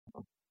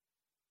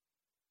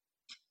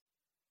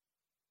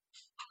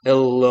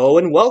Hello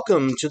and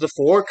welcome to the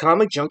Four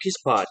Comic Junkies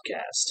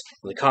podcast.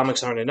 When the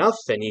comics aren't enough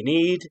and you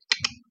need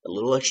a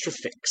little extra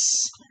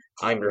fix.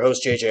 I'm your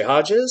host, JJ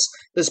Hodges.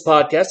 This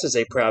podcast is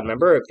a proud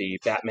member of the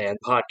Batman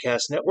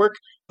Podcast Network,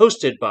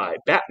 hosted by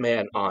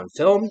Batman on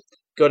Film.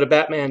 Go to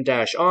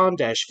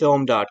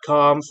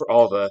batman-on-film.com for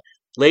all the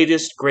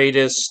latest,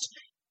 greatest,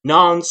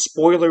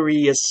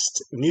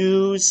 non-spoileriest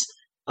news.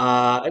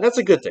 And that's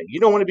a good thing. You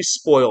don't want to be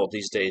spoiled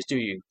these days, do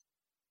you,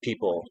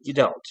 people? You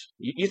don't.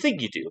 You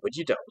think you do, but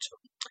you don't.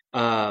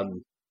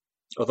 Um,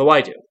 Although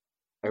I do.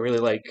 I really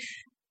like,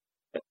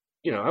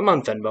 I'm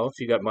on Venmo. If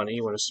you got money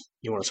you want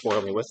to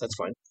spoil me with, that's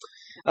fine.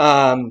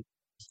 Um,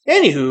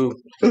 Anywho,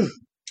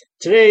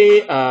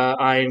 today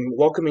I'm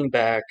welcoming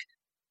back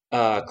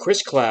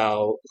Chris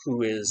Clow,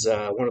 who is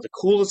one of the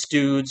coolest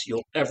dudes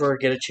you'll ever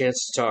get a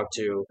chance to talk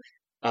to.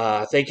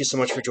 Thank you so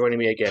much for joining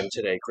me again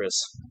today, Chris.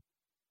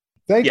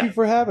 Thank Yeah. you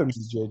for having me,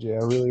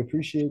 JJ. I really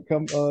appreciate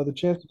the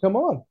chance to come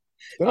on.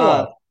 It's been a Uh,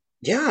 while.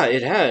 yeah,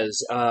 it has.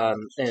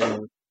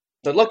 And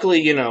but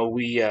luckily,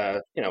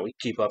 we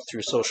keep up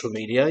through social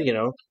media.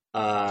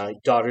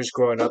 Daughter's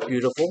growing up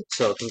beautiful,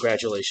 so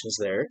congratulations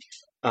there.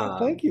 Well, Um,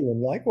 thank you,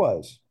 and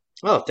likewise.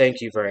 oh,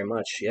 thank you very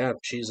much. Yeah,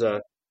 she's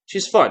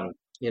fun.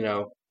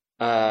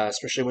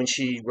 Especially when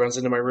she runs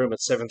into my room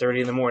at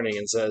 7:30 in the morning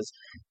and says,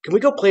 "Can we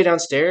go play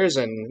downstairs?"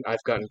 And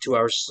I've gotten 2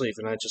 hours of sleep,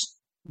 and I just,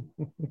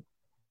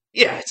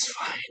 yeah, it's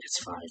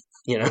fine.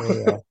 You Oh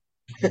know.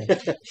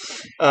 yeah.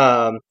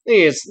 Yeah.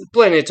 It's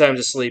plenty of time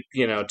to sleep,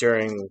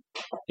 during,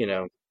 you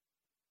know,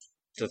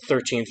 the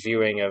 13th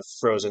viewing of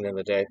Frozen in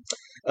the day.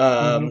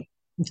 Um, hmm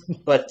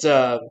but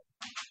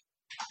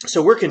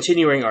So we're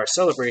continuing our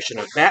celebration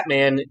of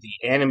Batman,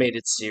 the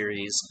animated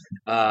series,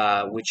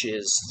 which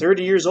is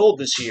 30 years old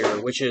this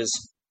year, which is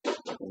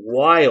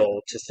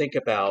wild to think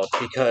about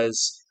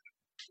because,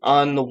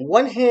 on the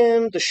one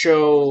hand, the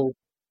show,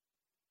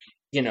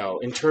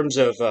 in terms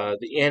of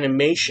the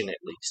animation at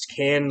least,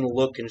 can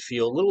look and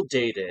feel a little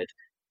dated,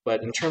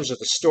 but in terms of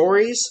the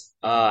stories,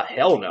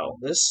 hell no,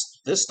 this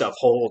stuff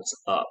holds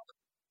up.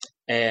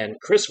 And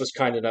Chris was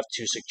kind enough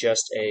to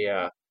suggest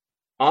a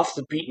off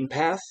the beaten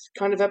path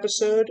kind of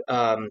episode,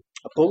 a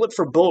bullet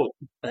for bullet.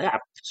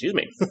 Excuse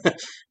me,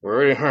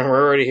 we're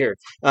already here.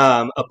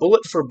 A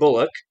bullet for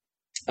Bullock,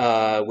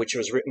 which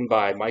was written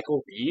by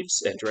Michael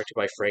Reeves and directed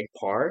by Frank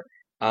Parr.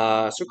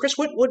 So, Chris,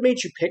 what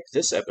made you pick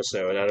this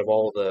episode out of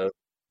all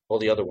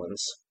the other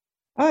ones?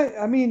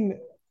 I mean,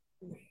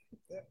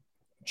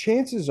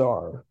 chances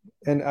are,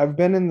 and I've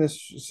been in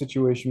this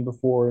situation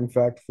before, in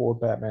fact, for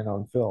Batman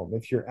on film.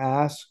 If you're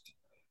asked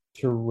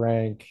to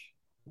rank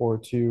or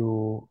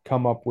to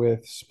come up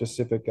with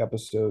specific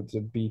episodes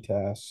of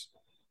BTAS,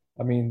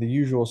 I mean, the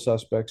usual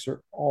suspects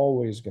are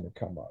always going to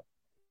come up,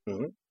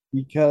 Hmm.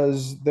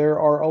 because there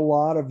are a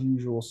lot of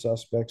usual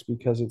suspects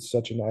because it's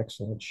such an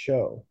excellent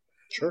show.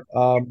 Sure.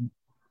 Um,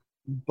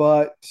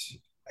 but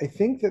I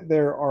think that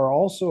there are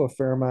also a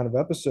fair amount of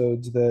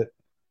episodes that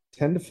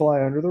tend to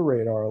fly under the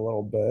radar a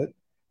little bit,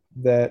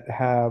 that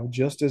have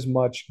just as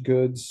much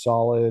good,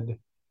 solid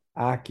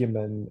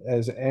acumen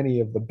as any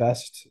of the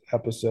best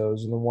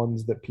episodes and the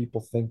ones that people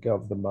think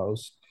of the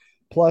most.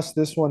 Plus,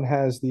 this one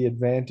has the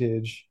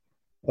advantage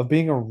of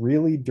being a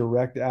really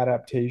direct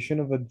adaptation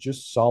of a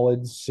just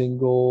solid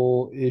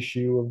single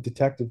issue of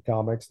Detective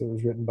Comics that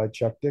was written by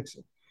Chuck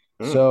Dixon.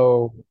 Mm.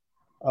 So,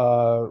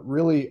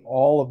 really,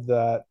 all of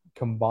that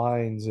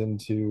combines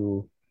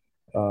into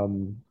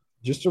um,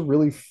 just a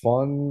really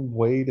fun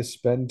way to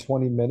spend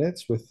 20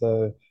 minutes with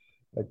a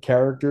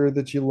character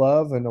that you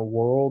love and a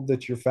world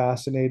that you're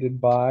fascinated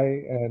by.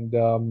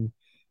 And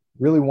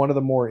really one of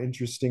the more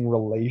interesting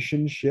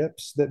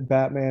relationships that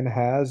Batman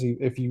has,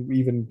 if you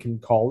even can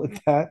call it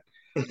that.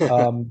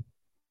 Um,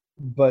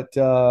 but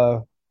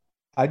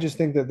I just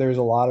think that there's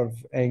a lot of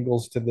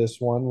angles to this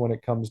one when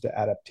it comes to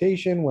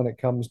adaptation, when it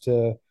comes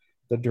to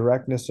the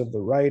directness of the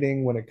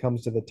writing, when it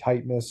comes to the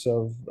tightness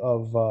of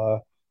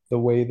the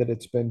way that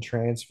it's been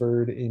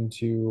transferred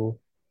into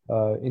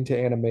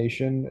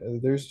animation.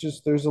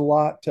 There's a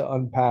lot to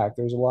unpack.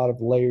 There's a lot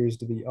of layers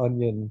to the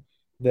onion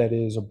that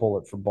is a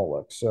bullet for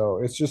Bullock. So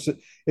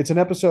it's an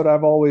episode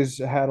I've always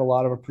had a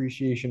lot of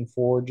appreciation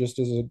for, just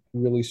as a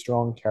really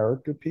strong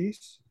character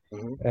piece.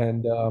 Hmm.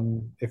 And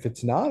if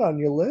it's not on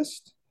your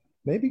list,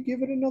 maybe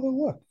give it another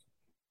look.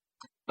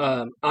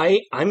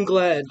 I'm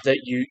glad that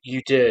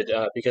you did,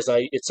 because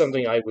I it's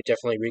something I would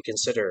definitely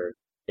reconsider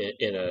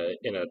in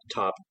a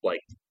top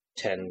like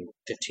 10,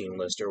 15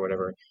 list or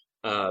whatever,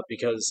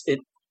 because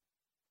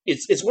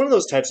it's one of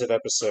those types of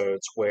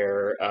episodes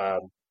where,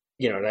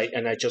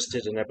 and I just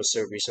did an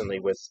episode recently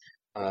with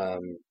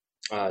um,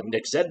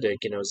 Nick Zednick,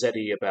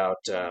 Zeddy, about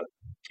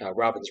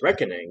Robin's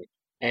Reckoning,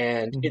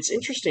 and Mhm. it's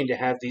interesting to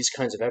have these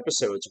kinds of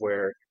episodes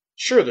where,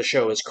 sure, the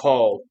show is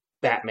called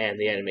Batman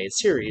the Animated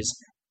Series,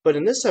 but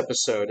in this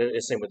episode, and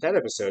same with that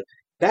episode,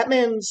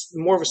 Batman's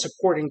more of a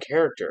supporting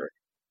character,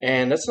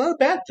 and that's not a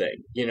bad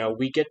thing.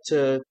 We get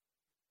to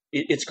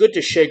it's good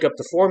to shake up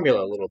the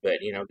formula a little bit,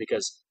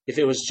 because if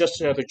it was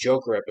just another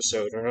Joker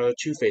episode or another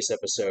Two Face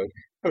episode,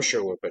 I'm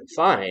sure it would have been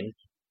fine.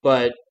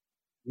 But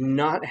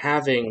not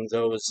having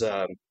those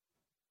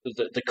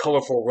the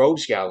colorful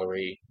rogues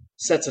gallery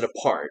sets it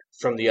apart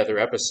from the other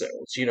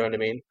episodes. You know what I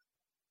mean?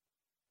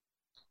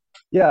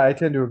 Yeah, I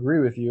tend to agree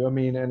with you. I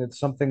mean, and it's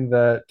something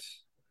that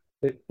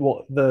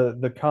well,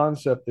 the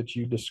concept that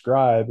you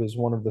describe is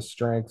one of the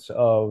strengths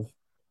of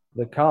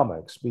the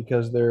comics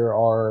because there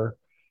are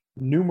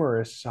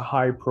numerous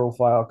high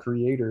profile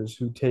creators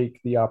who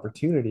take the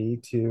opportunity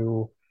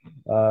to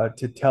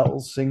tell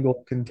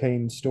single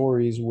contained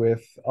stories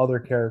with other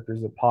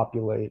characters that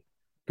populate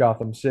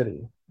Gotham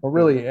City, or Hmm.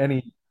 really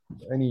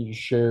any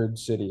shared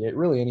city,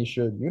 really any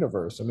shared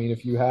universe. I mean,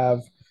 if you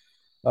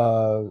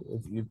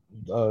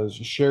a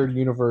shared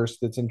universe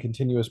that's in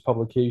continuous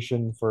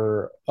publication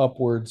for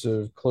upwards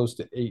of close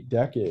to 8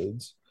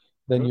 decades,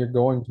 then you're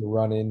going to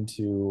run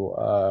into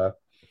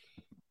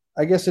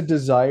I guess a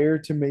desire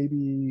to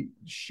maybe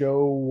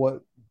show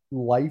what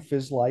life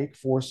is like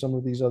for some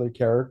of these other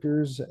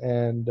characters.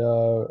 And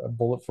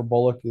Bullet for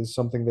Bullock is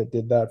something that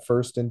did that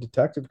first in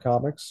Detective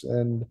Comics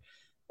and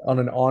on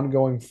an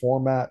ongoing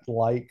format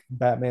like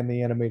Batman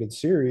the Animated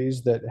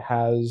Series that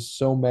has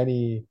so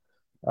many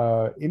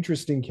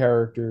interesting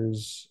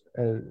characters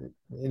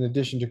in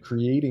addition to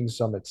creating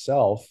some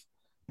itself.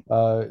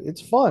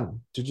 It's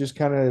fun to just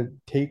kind of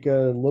take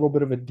a little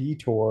bit of a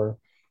detour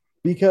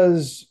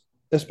because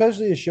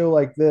especially a show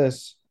like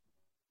this,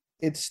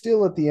 it's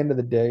still at the end of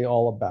the day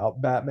all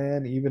about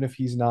Batman, even if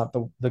he's not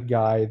the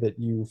guy that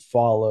you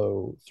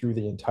follow through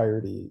the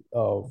entirety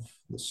of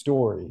the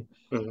story.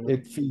 Hmm.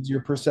 It feeds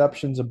your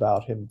perceptions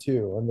about him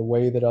too, and the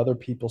way that other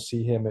people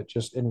see him, it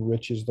just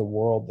enriches the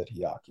world that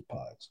he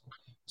occupies.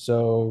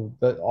 So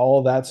that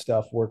all that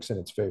stuff works in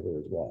its favor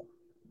as well.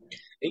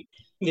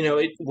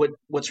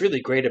 What's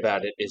really great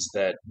about it is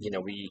that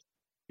we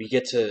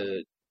get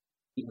to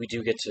we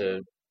do get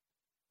to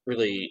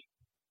really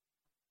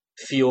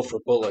feel for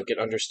Bullock and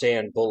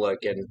understand Bullock,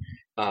 and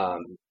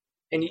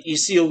you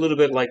see a little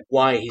bit like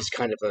why he's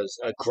kind of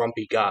a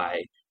grumpy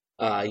guy.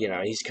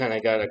 He's kind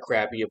of got a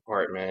crappy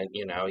apartment.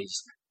 And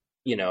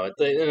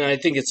I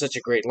think it's such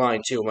a great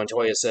line too.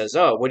 Montoya says,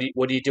 "Oh, what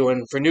are you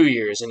doing for New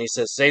Year's?" And he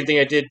says, "Same thing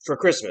I did for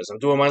Christmas. I'm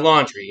doing my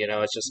laundry."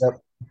 It's just Yep.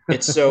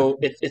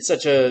 it's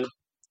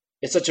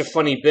such a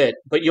funny bit,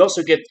 but you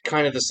also get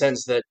kind of the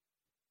sense that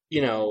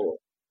you know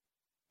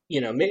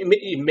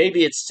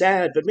maybe it's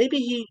sad, but maybe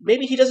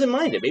he doesn't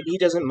mind it. Maybe he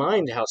doesn't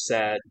mind how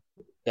sad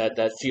that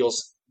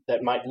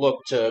might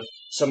look to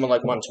someone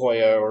like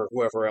Montoya or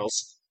whoever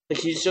else.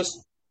 Like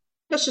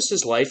that's just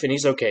his life, and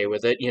he's okay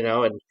with it.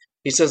 And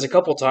he says a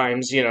couple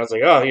times, it's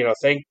like, oh,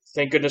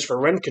 thank goodness for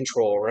rent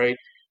control, right?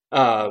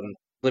 Um,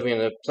 Living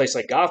in a place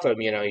like Gotham,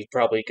 he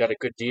probably got a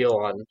good deal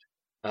on,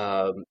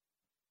 a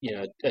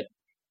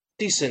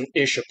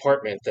decent-ish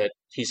apartment that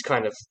he's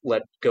kind of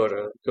let go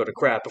to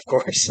crap, of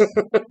course.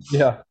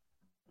 Yeah.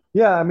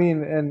 Yeah, I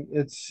mean, and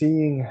it's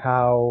seeing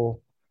how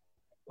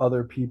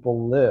other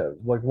people live.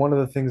 Like one of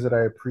the things that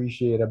I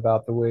appreciate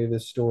about the way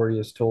this story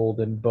is told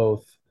in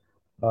both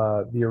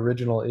the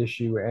original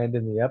issue and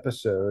in the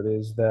episode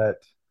is that,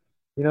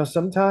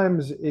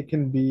 sometimes it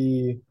can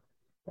be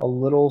a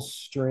little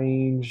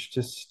strange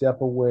to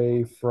step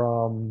away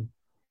from,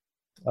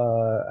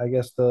 I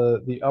guess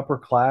the upper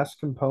class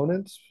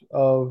components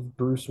of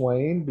Bruce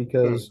Wayne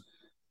because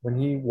when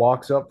he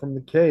walks up from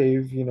the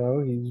cave,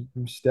 he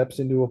steps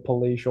into a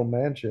palatial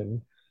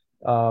mansion.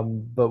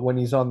 But when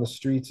he's on the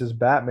streets as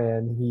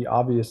Batman, he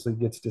obviously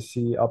gets to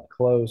see up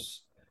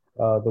close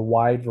the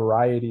wide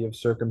variety of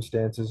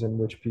circumstances in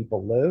which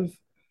people live.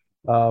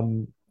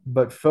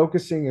 But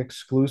focusing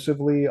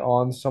exclusively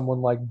on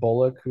someone like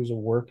Bullock, who's a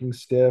working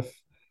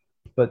stiff,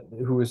 but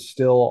who is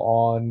still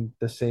on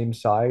the same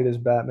side as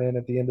Batman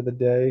at the end of the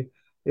day.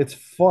 It's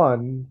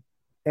fun,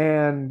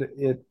 and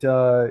it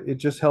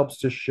just helps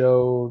to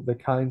show the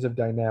kinds of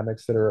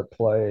dynamics that are at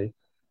play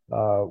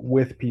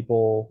with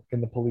people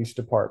in the police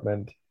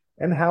department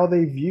and how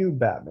they view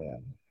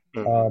Batman.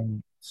 Hmm.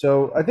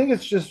 So I think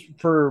it's just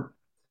for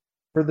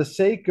the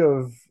sake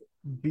of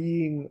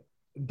being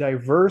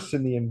diverse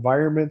in the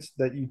environments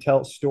that you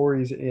tell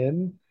stories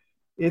in,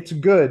 it's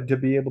good to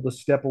be able to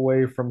step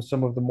away from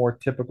some of the more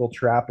typical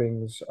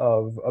trappings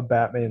of a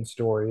Batman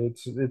story.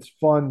 It's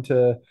fun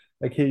to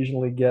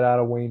occasionally get out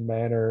of Wayne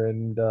Manor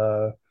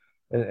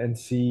and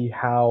see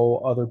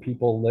how other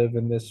people live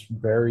in this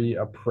very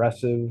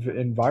oppressive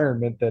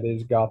environment that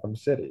is Gotham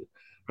City.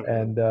 Hmm.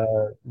 And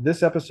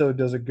this episode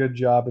does a good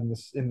job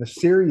in the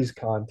series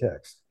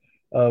context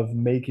of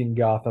making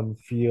Gotham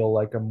feel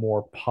like a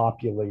more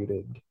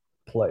populated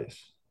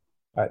place.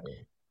 I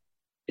think.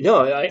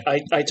 No,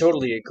 I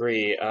totally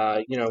agree.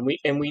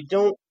 We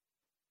don't,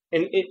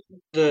 and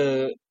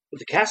the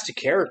cast of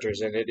characters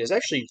in it is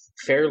actually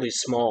fairly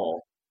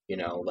small.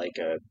 Like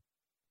an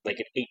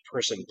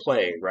eight-person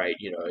play, right?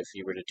 If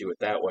you were to do it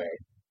that way.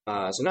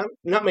 So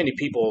not many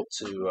people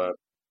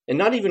and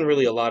not even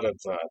really a lot of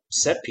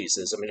set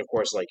pieces. I mean, of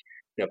course, like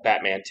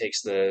Batman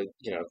takes the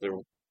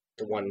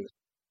one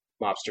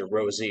mobster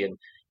Rosie and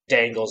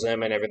dangles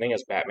him and everything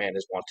as Batman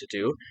is wont to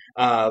do.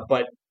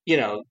 But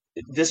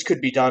this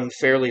could be done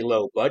fairly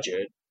low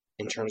budget.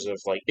 in terms of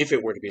like if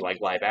it were to be like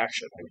live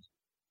action.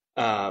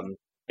 And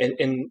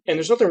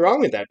there's nothing wrong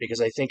with that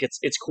because I think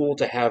it's cool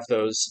to have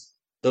those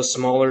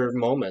smaller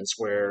moments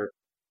where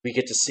we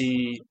get to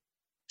see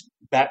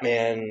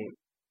Batman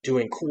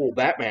doing cool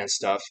Batman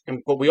stuff,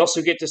 but we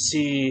also get to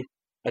see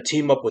a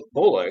team up with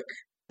Bullock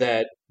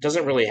that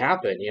doesn't really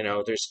happen.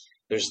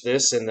 There's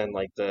this and then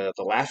like the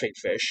laughing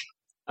fish,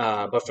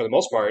 but for the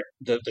most part,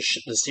 the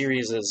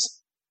series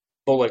is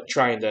Bullock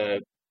trying to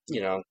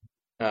you know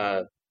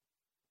uh,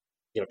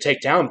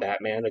 take down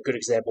Batman. A good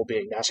example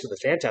being Mask of the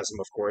Phantasm,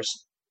 of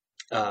course.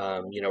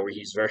 Where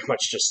he's very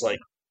much just like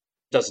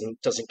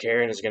doesn't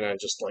care and is gonna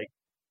just like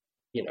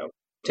you know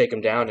take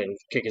him down and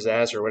kick his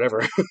ass or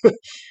whatever.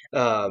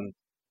 um,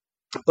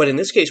 but in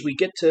this case, we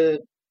get to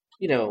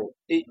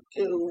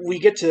we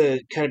get to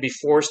kind of be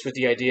forced with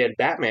the idea, and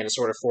Batman is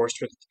sort of forced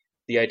with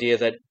the idea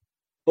that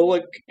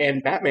Bullock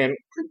and Batman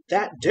aren't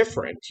that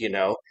different,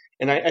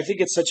 And I think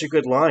it's such a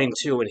good line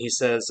too when he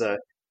says,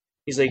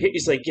 he's like,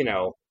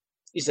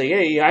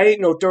 hey, I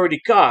ain't no dirty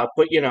cop,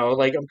 but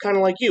like I'm kind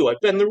of like you. I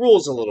bend the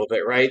rules a little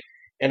bit, right?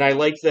 And I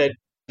like that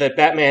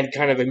Batman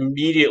kind of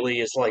immediately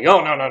is like,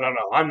 oh no,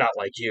 I'm not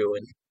like you,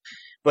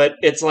 but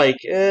it's like,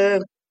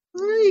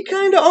 you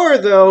kind of are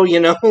though,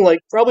 like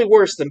probably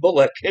worse than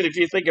Bullock if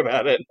you think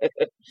about it.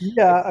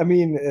 Yeah, I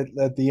mean,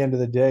 at the end of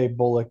the day,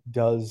 Bullock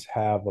does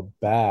have a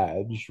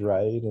badge,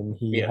 right? And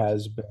he Yeah.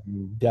 has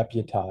been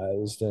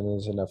deputized and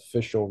is an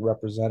official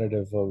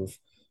representative of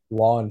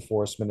law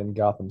enforcement in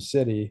Gotham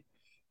City.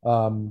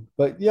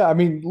 But yeah, I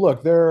mean,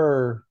 look,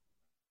 there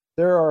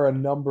are a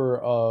number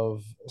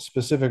of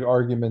specific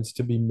arguments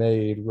to be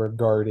made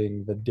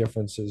regarding the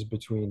differences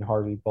between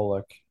Harvey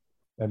Bullock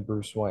and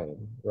Bruce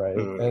Wayne, right?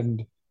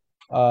 Mm,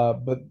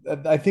 But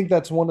I think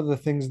that's one of the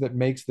things that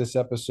makes this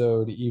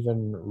episode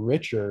even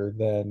richer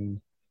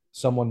than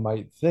someone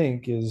might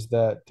think is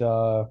that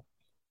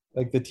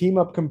like the team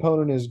up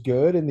component is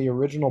good. In the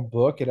original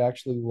book, it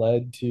actually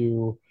led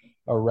to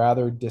a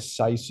rather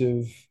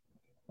decisive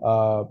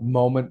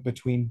moment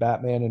between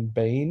Batman and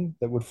Bane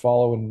that would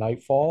follow in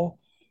Nightfall.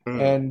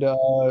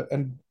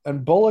 mm,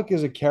 And Bullock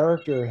as a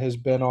character has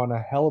been on a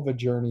hell of a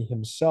journey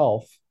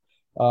himself,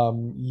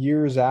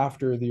 years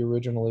after the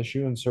original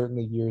issue, and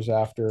certainly years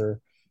after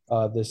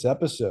this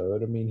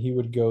episode. I mean, he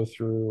would go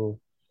through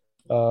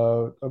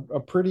a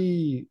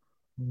pretty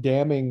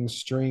damning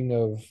string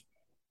of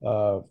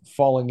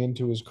falling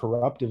into his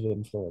corruptive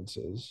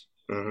influences.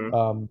 mm-hmm.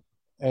 Um,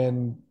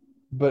 and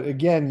but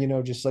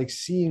again, just like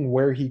seeing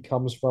where he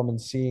comes from and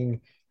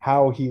seeing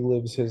how he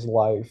lives his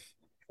life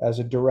as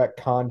a direct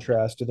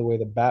contrast to the way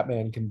that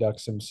Batman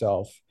conducts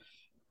himself,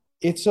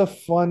 it's a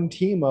fun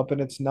team up and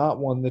it's not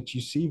one that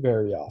you see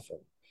very often.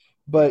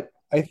 But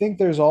I think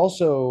there's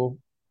also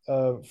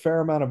a fair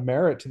amount of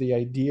merit to the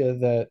idea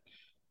that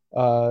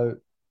uh,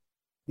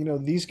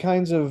 these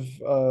kinds of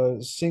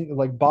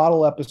like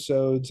bottle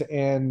episodes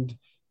and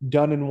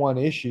done in one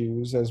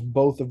issues, as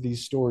both of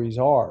these stories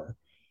are,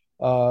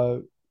 uh,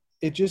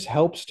 it just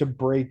helps to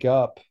break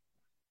up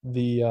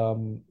the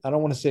I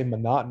don't want to say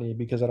monotony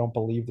because I don't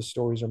believe the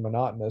stories are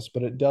monotonous,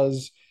 but it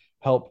does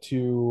help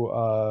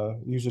to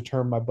use a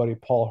term my buddy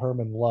Paul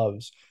Herman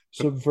loves,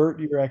 subvert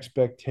your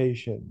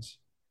expectations,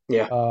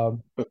 Yeah.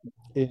 um,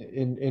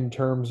 in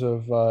terms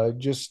of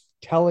just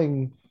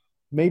telling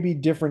maybe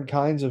different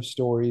kinds of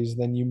stories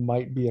than you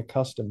might be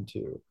accustomed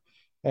to.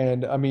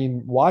 And I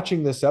mean,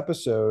 watching this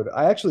episode,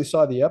 I actually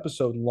saw the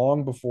episode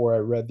long before I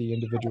read the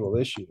individual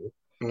issue.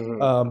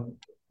 Mm-hmm. Um,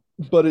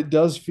 but it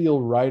does feel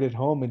right at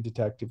home in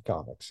Detective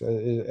Comics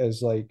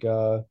as like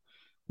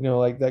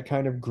like that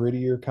kind of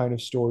grittier kind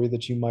of story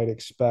that you might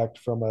expect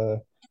from a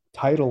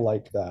title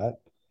like that.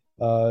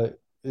 Uh,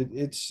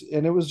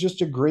 it was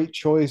just a great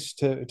choice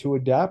to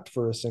adapt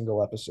for a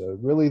single episode.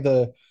 Really,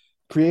 the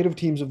creative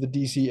teams of the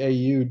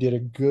DCAU did a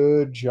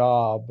good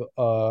job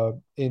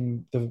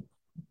in the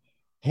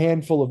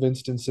handful of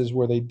instances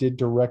where they did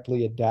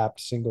directly adapt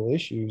single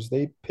issues.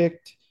 They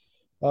picked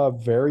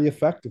very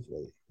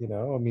effectively.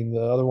 I mean,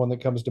 the other one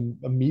that comes to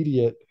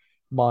immediate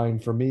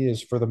mind for me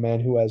is For the Man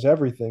Who Has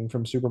Everything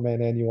from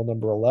Superman Annual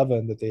number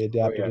 11 that they Oh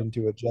adapted yeah.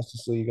 into a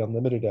Justice League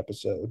Unlimited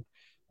episode.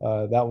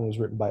 That one was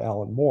written by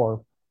Alan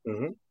Moore,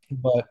 Mm-hmm.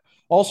 but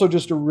also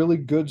just a really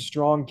good,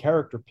 strong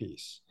character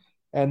piece.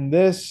 And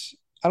this,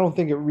 I don't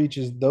think it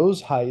reaches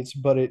those heights,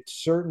 but it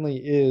certainly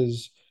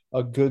is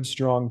a good,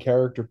 strong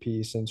character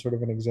piece and sort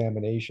of an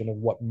examination of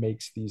what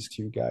makes these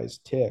two guys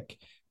tick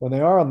when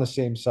they are on the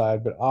same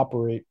side, but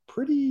operate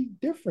pretty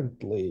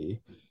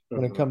differently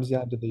when it Mm-hmm. comes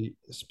down to the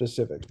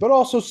specifics, but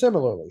also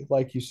similarly,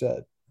 like you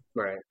said.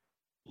 Right.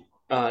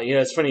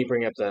 It's funny you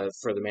bring up the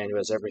For the Man Who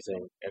Has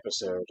Everything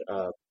episode,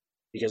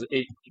 because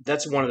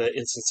that's one of the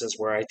instances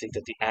where I think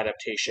that the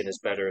adaptation is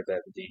better than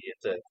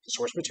the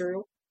source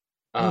material.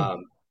 Mm. Um,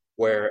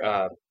 where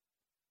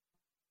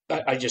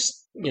I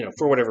just,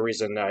 for whatever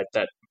reason,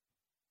 that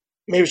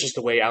maybe it's just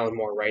the way Alan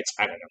Moore writes.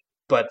 I don't know,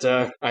 but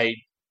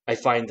I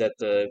find that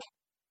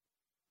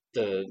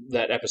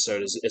that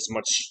episode is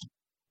much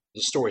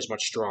the story is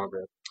much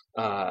stronger.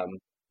 Um,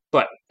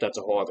 but that's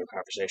a whole other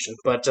conversation.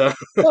 But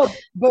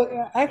Well, but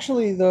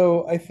actually,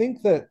 though, I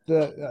think that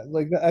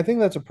I think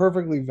that's a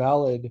perfectly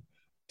valid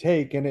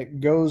take, and it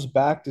goes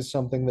back to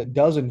something that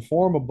does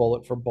inform a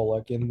bullet for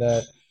Bullock in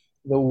that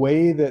the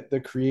way that the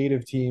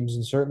creative teams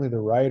and certainly the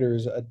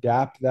writers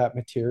adapt that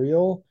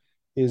material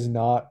is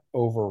not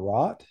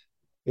overwrought.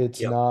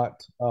 It's yep.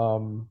 not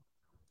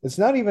it's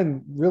not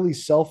even really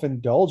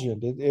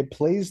self-indulgent. It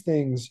plays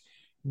things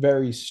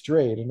very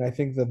straight, and I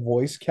think the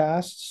voice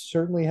casts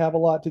certainly have a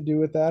lot to do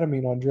with that. I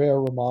mean, Andrea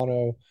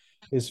Romano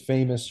is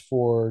famous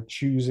for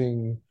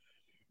choosing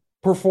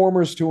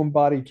performers to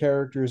embody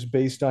characters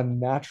based on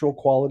natural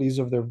qualities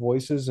of their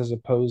voices as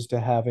opposed to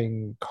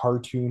having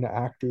cartoon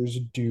actors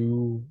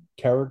do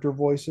character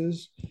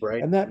voices.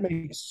 Right. And that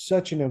makes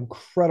such an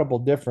incredible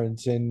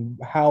difference in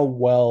how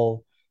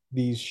well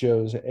these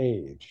shows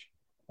age.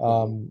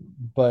 Hmm. Um,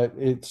 but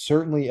it's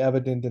certainly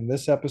evident in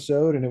this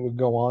episode, and it would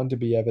go on to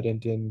be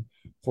evident in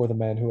For the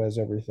Man Who Has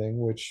Everything,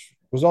 which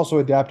was also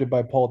adapted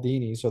by Paul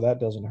Dini, so that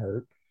doesn't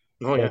hurt.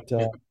 Oh yeah. But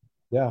Yeah.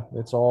 yeah,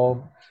 it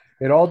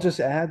all just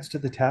adds to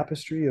the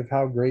tapestry of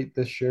how great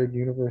this shared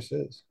universe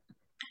is.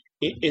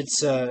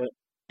 It's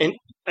and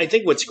I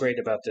think what's great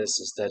about this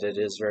is that it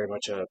is very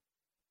much a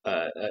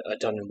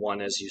done in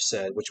one, as you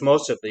said, which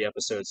most of the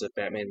episodes of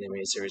Batman the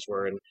Animated Series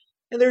were, and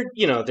there,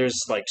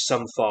 there's like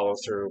some follow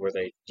through where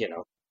they,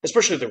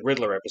 especially the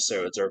Riddler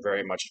episodes are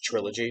very much a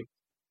trilogy,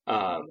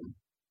 um,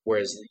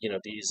 whereas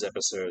these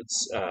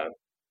episodes,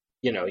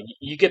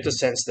 you get the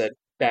sense that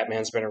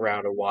Batman's been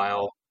around a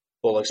while,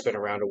 Bullock's been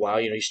around a while.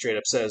 He straight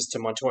up says to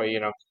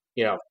Montoya,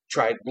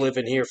 try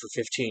living here for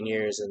 15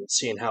 years and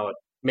seeing how it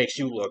makes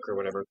you look or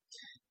whatever.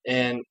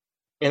 And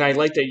and I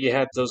like that you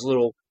have those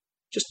little,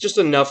 just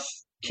enough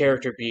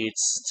character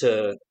beats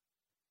to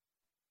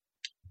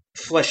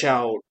flesh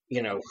out,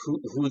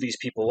 who these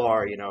people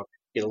are.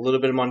 Get a little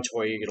bit of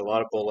Montoya, you get a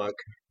lot of Bullock,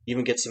 you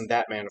even get some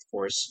Batman, of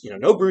course.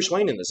 No Bruce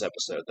Wayne in this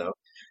episode though,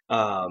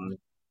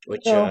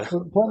 which No,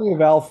 but plenty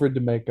of Alfred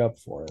to make up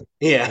for it.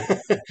 yeah,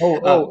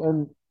 uh,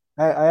 And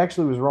I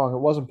actually was wrong. It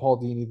wasn't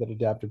Paul Dini that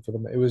adapted for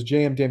them. It was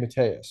J.M.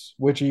 DeMatteis,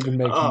 which even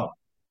makes oh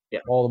yeah,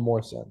 all the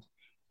more sense.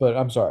 But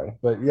I'm sorry.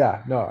 But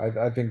yeah, no,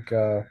 I think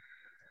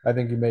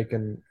you make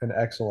an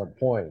excellent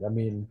point. I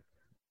mean,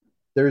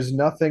 there's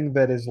nothing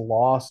that is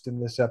lost in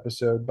this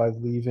episode by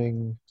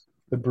leaving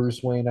the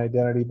Bruce Wayne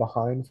identity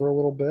behind for a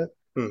little bit.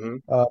 hmm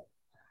Uh,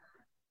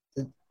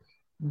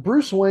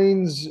 Bruce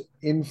Wayne's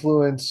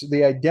influence,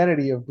 the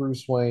identity of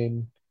Bruce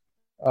Wayne,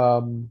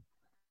 um,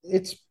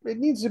 it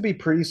needs to be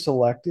pretty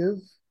selective.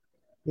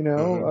 I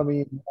hmm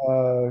mean,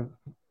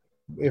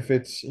 if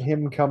it's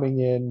him coming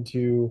in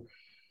to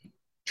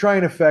try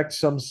and affect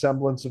some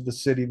semblance of the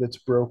city that's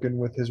broken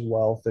with his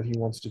wealth that he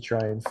wants to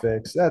try and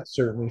fix, that's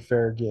certainly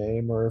fair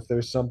game. Or if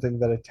there's something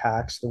that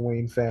attacks the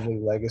Wayne family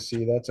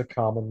legacy, that's a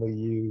commonly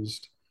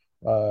used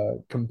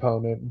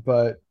component.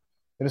 But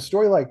in a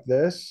story like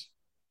this,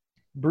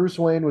 Bruce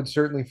Wayne would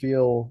certainly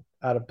feel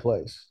out of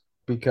place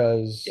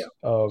yeah, because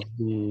of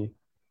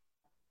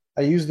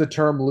I use the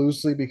term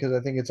loosely because I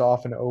think it's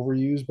often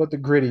overused, but the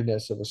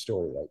grittiness of a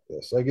story like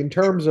this. Like in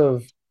sure, terms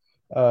of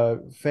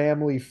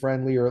family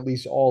friendly or at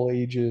least all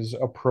ages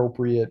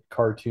appropriate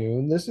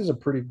cartoon, this is a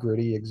pretty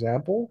gritty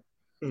example.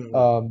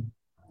 hmm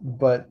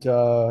But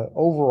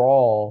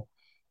overall,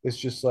 it's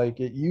just like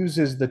it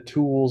uses the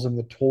tools and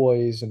the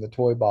toys and the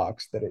toy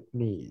box that it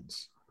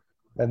needs.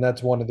 And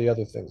that's one of the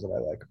other things that I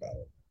like about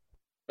it.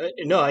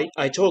 No,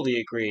 I totally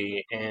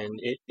agree, and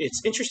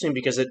it's interesting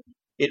because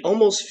it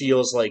almost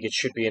feels like it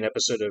should be an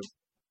episode of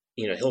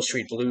Hill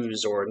Street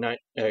Blues or not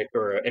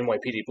or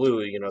NYPD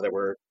Blue, that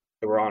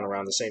were on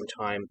around the same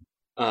time,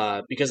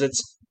 because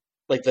it's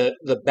like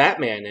the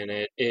Batman in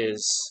it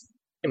is,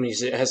 I mean,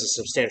 it has a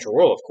substantial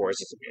role, of course.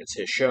 It's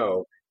his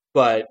show,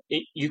 but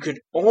you could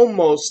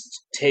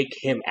almost take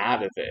him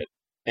out of it,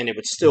 and it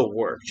would still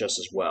work just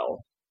as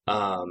well.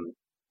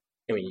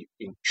 I mean,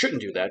 you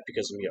shouldn't do that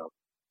because we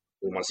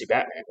want to see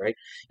Batman, right?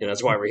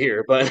 That's why we're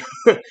here. But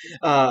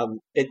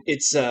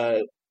it's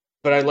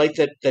but I like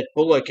that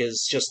Bullock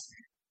is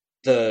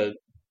the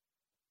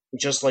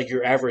just like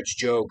your average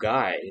Joe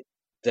guy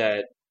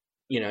that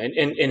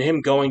and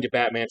him going to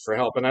Batman for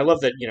help. And I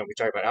love that we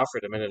talked about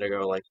Alfred a minute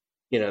ago, like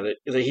that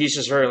he's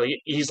just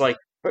very he's like,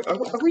 are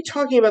we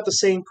talking about the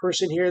same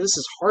person here? This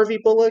is Harvey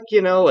Bullock,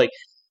 like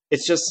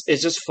it's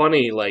just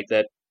funny like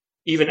that.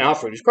 Even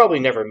Alfred, who's probably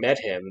never met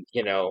him,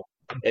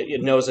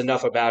 it knows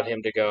enough about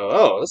him to go,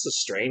 oh, this is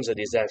strange that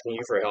he's asking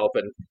you for help,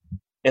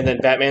 and then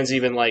Batman's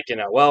even like,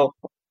 well,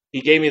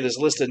 he gave me this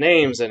list of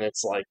names and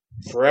it's like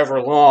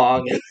forever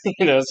long,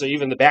 so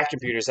even the Bat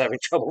computer's having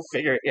trouble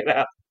figuring it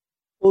out.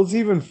 Well, it's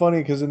even funny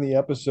because in the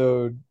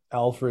episode,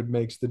 Alfred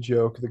makes the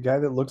joke, the guy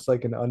that looks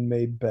like an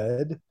unmade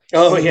bed.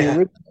 Oh And yeah.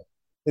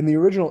 in the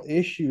original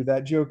issue,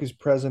 that joke is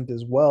present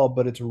as well,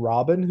 but it's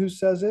Robin who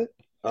says it.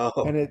 Oh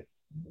And it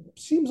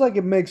seems like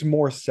it makes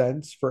more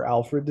sense for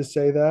Alfred to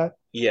say that.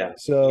 yeah.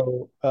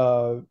 So,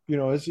 but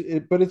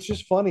it's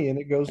just funny, and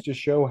it goes to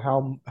show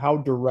how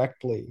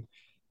directly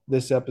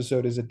this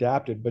episode is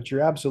adapted. But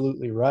you're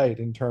absolutely right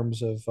in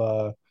terms of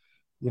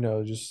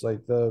just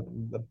like the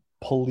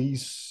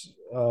police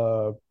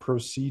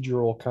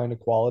procedural kind of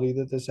quality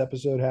that this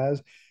episode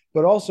has,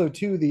 but also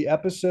too the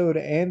episode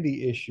and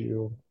the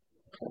issue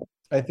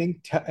I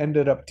think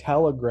ended up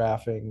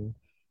telegraphing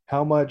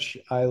how much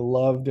I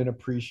loved and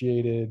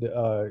appreciated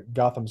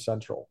Gotham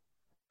Central,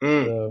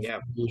 the Yeah.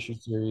 issue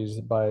series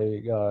by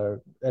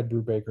Ed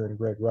Brubaker and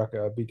Greg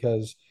Rucka,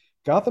 because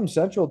Gotham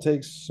Central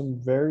takes some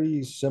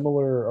very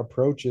similar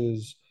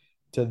approaches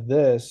to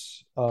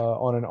this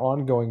on an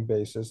ongoing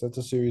basis. That's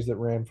a series that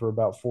ran for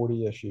about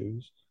 40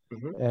 issues.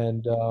 Hmm.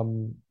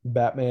 And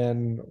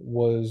Batman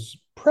was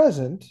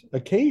present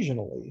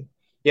occasionally,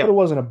 Yeah. but it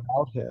wasn't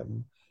about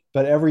him.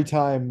 But every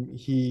time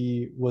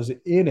he was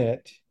in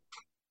it,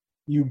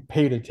 you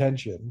paid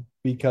attention Sure.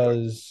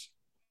 because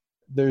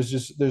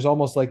there's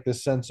almost like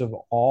this sense of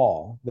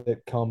awe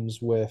that comes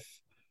with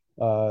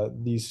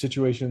these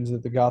situations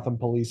that the Gotham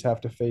police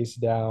have to face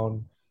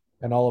down,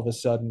 and all of a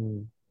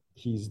sudden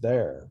he's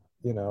there.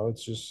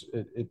 It's just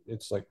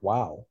it's like,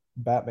 wow,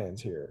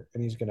 Batman's here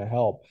and he's going to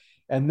help.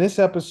 And this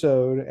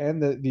episode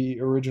and the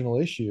original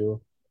issue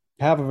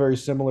have a very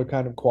similar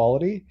kind of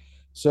quality.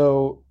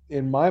 So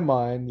in my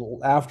mind,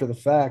 after the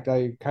fact,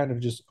 I kind of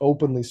just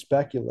openly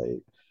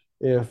speculate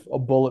if a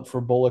Bullet for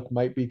Bullock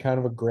might be kind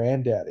of a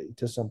granddaddy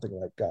to something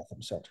like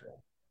Gotham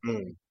Central.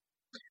 Mm.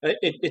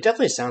 It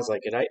definitely sounds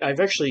like it. I've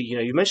actually,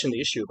 you mentioned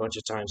the issue a bunch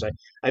of times.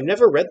 I've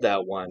never read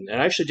that one,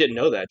 and I actually didn't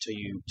know that till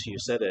you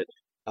said it,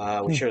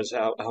 which Hmm. shows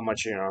how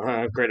much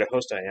how great a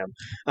host I am.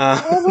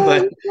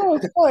 Well, But no,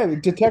 it's fine.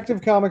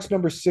 Detective Comics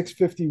number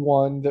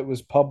 651 that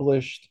was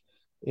published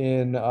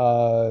in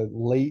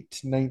late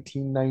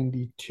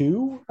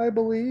 1992, I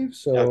believe.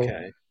 So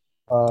okay.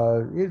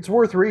 it's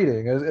worth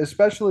reading,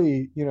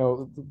 especially,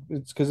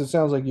 it's because it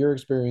sounds like your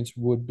experience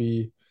would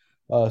be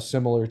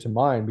similar to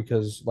mine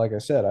because, like I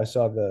said, I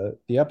saw the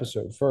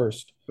episode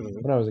first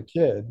Mhm. when I was a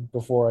kid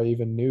before I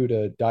even knew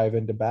to dive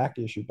into back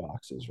issue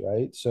boxes,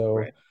 right? So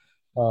Right.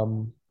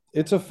 um,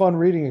 it's a fun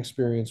reading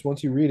experience.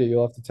 Once you read it,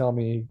 you'll have to tell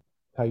me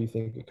how you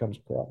think it comes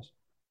across.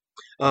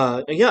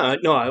 Yeah,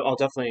 no, I'll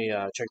definitely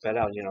check that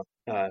out.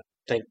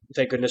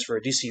 Thank goodness for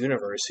a DC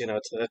Universe.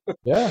 It's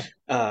Yeah,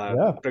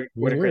 yeah, what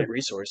we're a great here.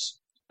 resource.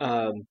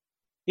 One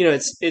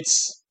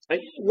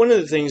of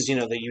the things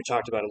that you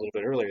talked about a little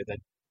bit earlier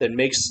that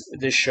makes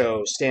this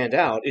show stand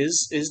out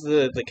is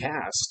the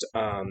cast.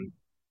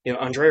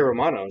 Andrea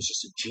Romano is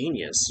just a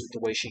genius the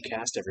way she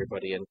cast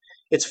everybody, and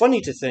it's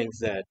funny to think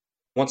that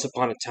once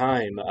upon a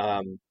time,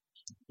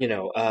 you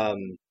know,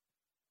 um,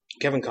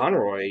 Kevin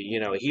Conroy,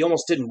 he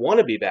almost didn't want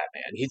to be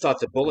Batman. He thought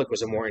that Bullock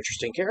was a more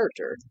interesting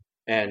character,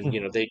 and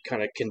they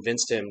kind of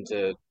convinced him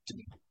to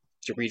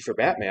read for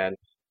Batman.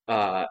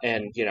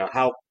 And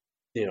how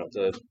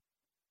the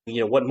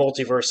what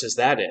multiverse is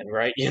that in,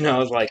 right?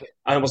 Like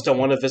I almost don't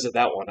want to visit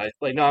that one. I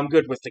like no, I'm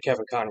good with the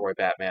Kevin Conroy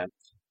Batman.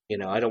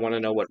 I don't want to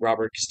know what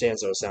Robert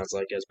Costanzo sounds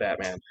like as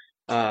Batman.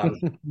 Um,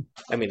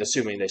 I mean,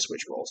 assuming they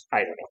switch roles, I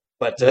don't know,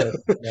 but Right.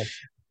 Yeah.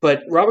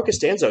 but Robert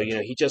Costanzo,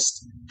 he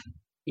just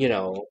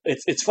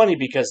it's funny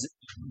because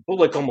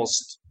Bullock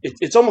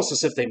it's almost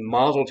as if they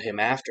modeled him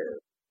after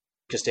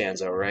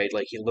Costanzo, right?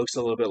 Like he looks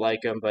a little bit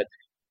like him, but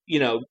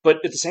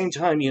at the same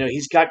time,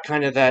 he's got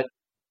kind of that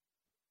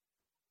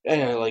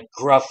like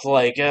gruff,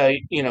 like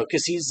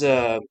because he's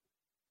I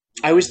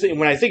always think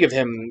when I think of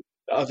him,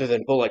 other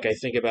than Bullock, I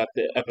think about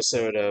the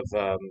episode of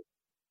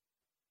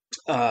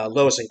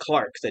Lois and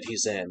Clark that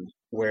he's in,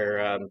 where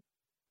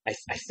I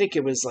think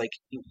it was like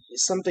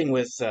something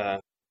with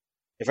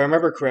if I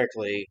remember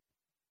correctly,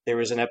 there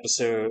was an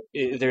episode.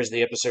 There's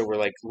the episode where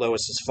like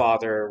Lois's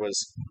father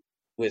was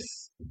with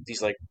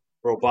these like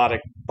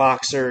robotic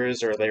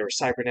boxers, or they were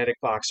cybernetic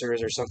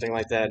boxers, or something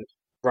like that.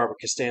 Robert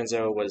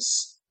Costanzo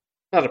was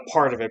not a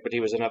part of it, but he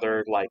was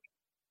another like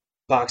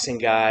boxing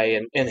guy,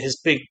 and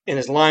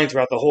his line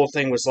throughout the whole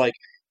thing was like,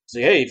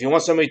 "Hey, if you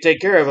want somebody to take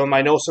care of him,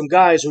 I know some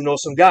guys who know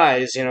some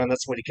guys," and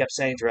that's what he kept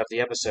saying throughout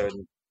the episode.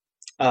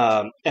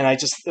 And I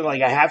just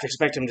like I have to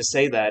expect him to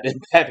say that in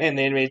Batman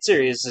the Animated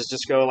Series is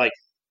just go like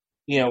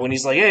when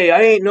he's like, "Hey,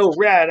 I ain't no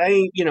rat. I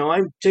ain't,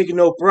 I'm taking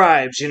no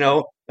bribes.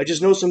 I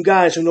just know some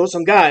guys who know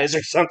some guys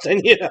or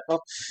something."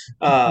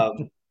 Um,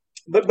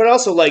 but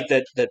also like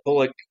that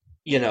Bullock,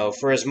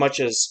 for as much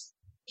as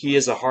he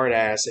is a hard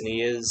ass and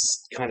he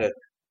is kind of,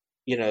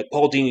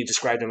 Paul Dini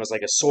described him as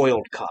like a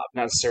soiled cop,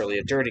 not necessarily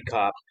a dirty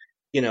cop.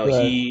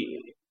 Right.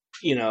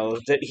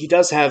 That he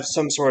does have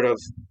some sort of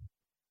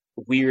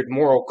weird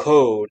moral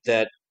code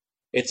that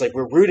it's like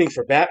we're rooting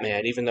for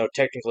Batman, even though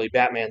technically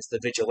Batman's the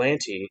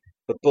vigilante,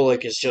 but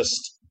Bullock is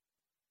just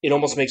it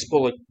almost makes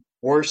Bullock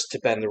worse to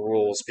bend the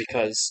rules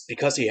because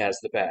he has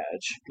the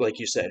badge, like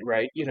you said,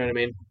 right? You know what I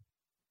mean?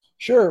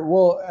 Sure.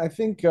 Well, I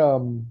think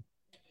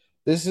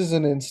this is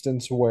an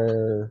instance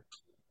where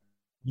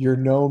you're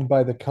known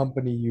by the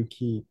company you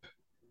keep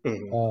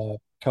Hmm.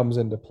 comes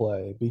into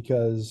play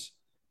because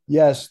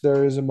yes,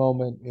 there is a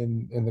moment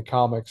in the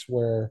comics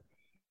where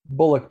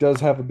Bullock does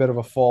have a bit of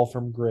a fall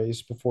from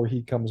grace before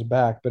he comes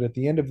back, but at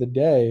the end of the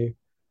day,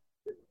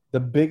 the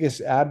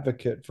biggest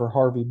advocate for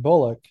Harvey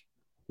Bullock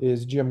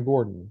is Jim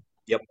Gordon.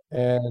 Yep.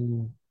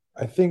 And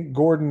I think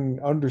Gordon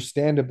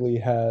understandably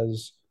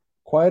has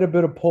quite a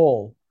bit of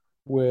pull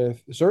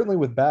with certainly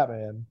with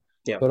Batman,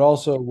 Yeah. but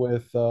also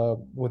with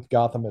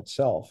Gotham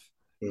itself.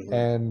 Hmm.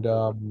 And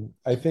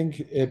I think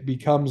it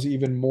becomes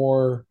even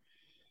more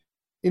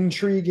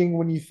intriguing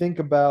when you think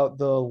about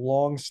the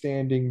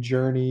long-standing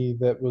journey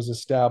that was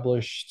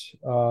established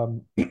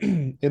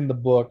in the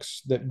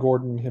books that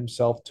Gordon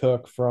himself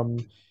took from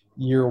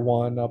year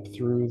one up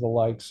through the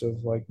likes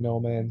of like No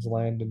Man's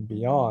Land and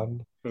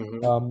beyond.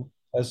 Hmm.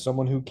 As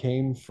someone who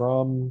came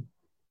from,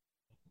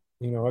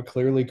 a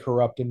clearly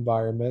corrupt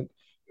environment,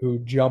 who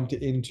jumped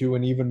into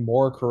an even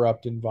more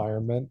corrupt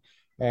environment,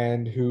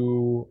 and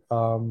who,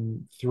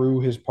 through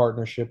his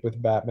partnership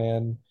with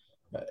Batman,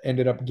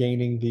 ended up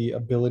gaining the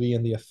ability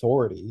and the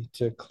authority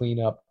to clean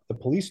up the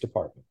police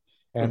department.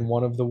 And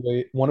one of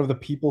the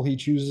people he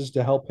chooses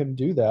to help him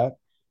do that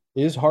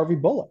is Harvey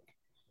Bullock.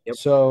 Yep.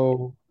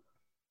 So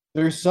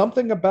there's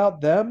something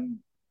about them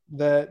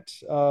that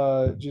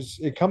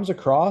just it comes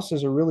across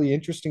as a really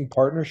interesting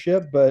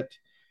partnership, but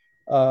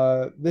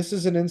this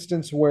is an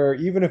instance where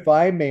even if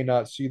I may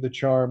not see the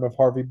charm of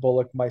Harvey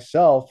Bullock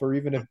myself, or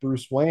even if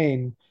Bruce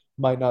Wayne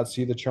might not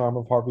see the charm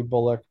of Harvey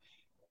Bullock,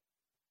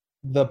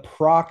 the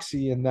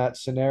proxy in that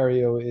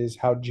scenario is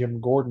how Jim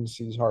Gordon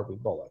sees Harvey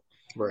Bullock.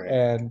 Right.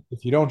 And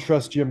if you don't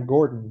trust Jim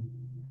Gordon,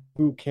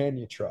 who can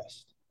you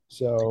trust?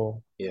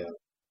 So Yeah.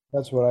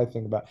 that's what I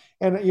think about.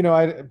 And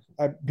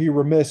I'd be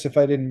remiss if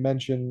I didn't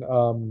mention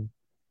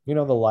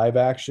the live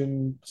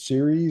action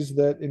series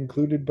that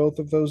included both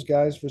of those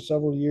guys for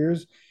several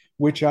years,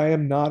 which I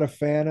am not a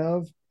fan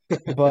of,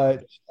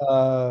 but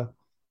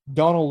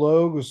Donald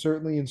Logue was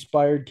certainly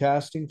inspired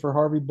casting for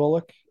Harvey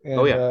Bullock,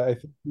 Oh and yeah. I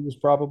think he was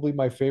probably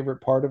my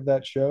favorite part of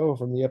that show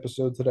from the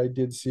episodes that I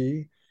did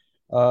see.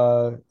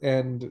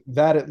 And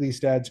that at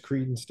least adds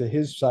credence to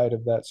his side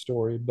of that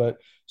story. But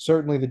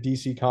certainly the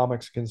DC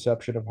Comics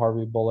conception of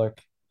Harvey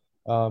Bullock,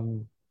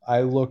 um,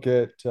 I look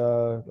at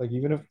like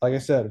even if, like I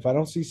said, if I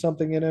don't see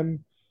something in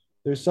him,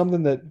 there's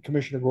something that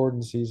Commissioner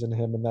Gordon sees in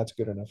him, and that's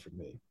good enough for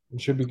me.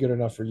 It should be good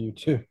enough for you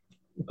too.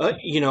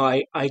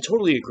 I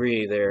totally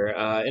agree there,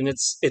 and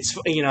it's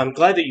I'm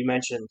glad that you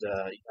mentioned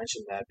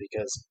that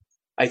because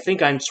I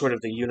think I'm sort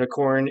of the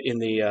unicorn in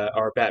the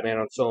our Batman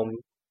on film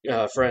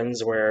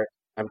friends, where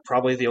I'm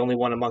probably the only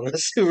one among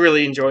us who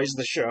really enjoys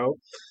the show.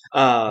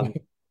 Um,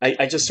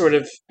 I just sort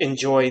of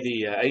enjoy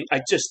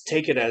I just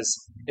take it as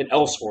an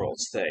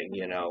Elseworlds thing,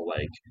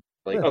 like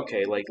Sure.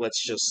 okay, like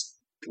let's just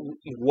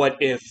what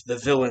if the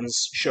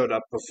villains showed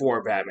up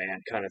before Batman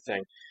kind of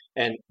thing,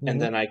 and Hmm.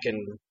 then I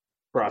can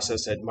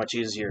process it much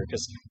easier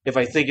because if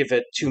I think of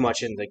it too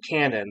much in the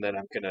canon, then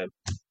I'm gonna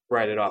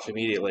write it off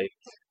immediately.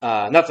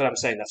 Not that I'm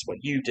saying that's what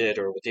you did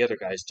or what the other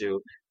guys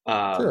do,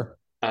 um, Sure.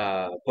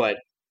 but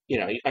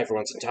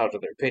everyone's entitled to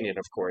their opinion,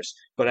 of course.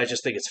 But I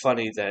just think it's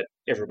funny that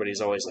everybody's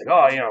always like,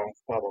 oh,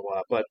 blah blah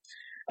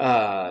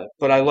blah.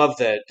 But I love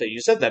that you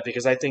said that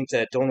because I think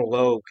that Donald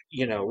Logue,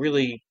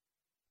 really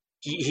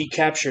he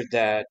captured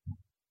that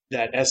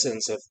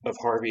essence of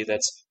Harvey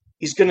that's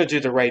he's going to do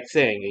the right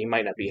thing. He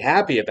might not be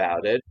happy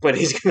about it, but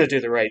he's going to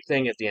do the right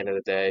thing at the end of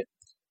the day.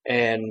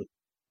 And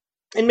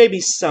and maybe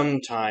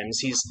sometimes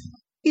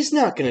he's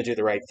not going to do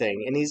the right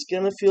thing and he's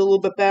going to feel a little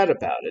bit bad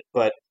about it.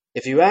 But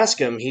if you ask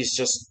him, he's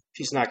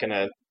not going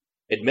to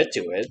admit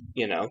to it.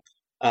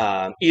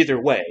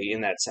 Either way,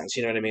 in that sense,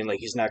 you know what I mean? Like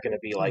he's not going to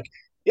be like,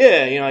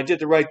 yeah, I did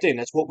the right thing.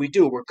 That's what we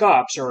do. We're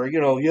cops, or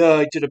yeah,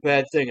 I did a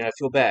bad thing and I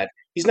feel bad.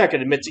 He's not going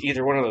to admit to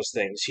either one of those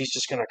things. He's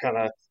just going to kind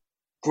of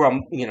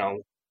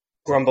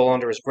grumble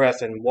under his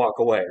breath and walk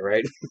away,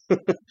 right?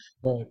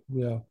 Right.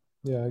 Yeah.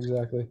 Yeah,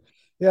 exactly.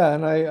 Yeah,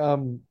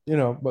 and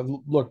but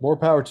look, more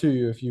power to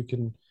you if you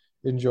can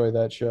enjoy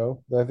that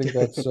show. I think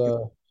that's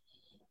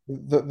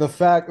the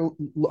fact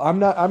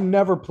I'm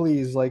never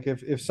pleased like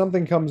if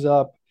something comes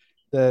up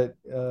that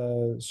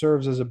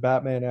serves as a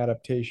Batman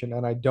adaptation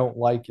and I don't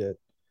like it,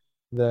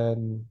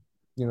 then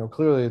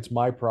clearly it's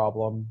my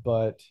problem.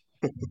 But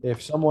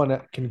if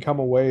someone can come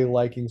away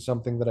liking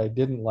something that I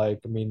didn't like,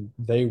 I mean,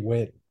 they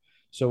win.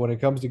 So when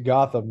it comes to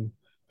Gotham,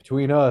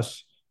 between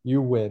us,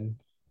 you win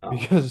Oh,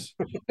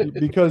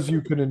 because you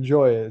can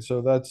enjoy it.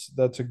 So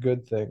that's a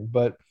good thing.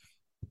 But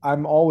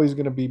I'm always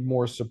going to be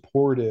more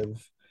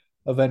supportive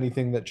of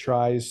anything that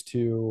tries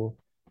to,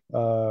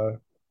 uh,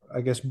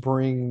 I guess,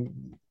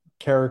 bring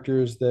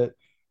characters that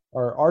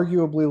are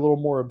arguably a little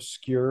more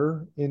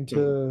obscure mhm.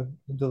 into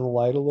the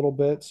light a little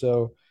bit.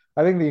 So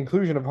I think the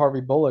inclusion of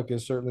Harvey Bullock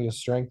is certainly a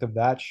strength of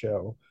that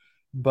show.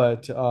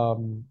 But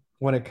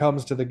when it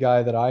comes to the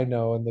guy that I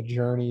know and the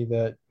journey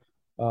that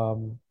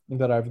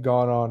I've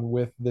gone on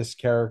with this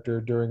character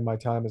during my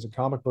time as a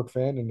comic book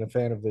fan and a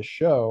fan of this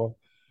show,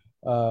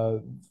 uh,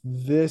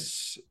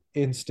 this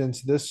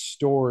instance, this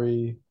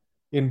story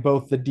in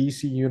both the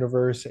DC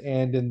universe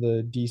and in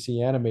the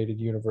DC animated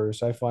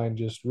universe, I find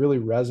just really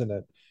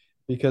resonant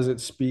because it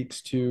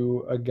speaks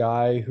to a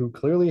guy who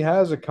clearly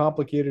has a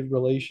complicated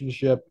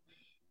relationship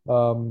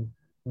um,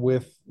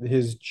 with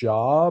his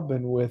job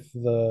and with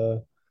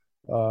the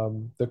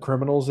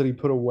criminals that he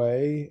put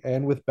away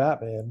and with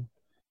Batman.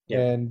 Yeah.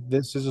 And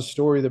this is a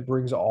story that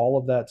brings all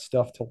of that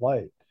stuff to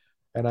light.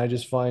 And I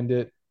just find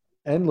it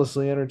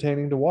endlessly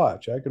entertaining to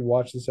watch. I could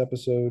watch this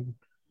episode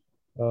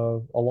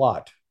a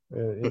lot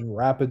in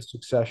rapid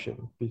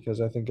succession because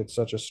I think it's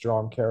such a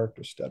strong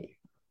character study.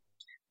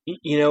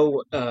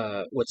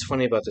 What's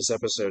funny about this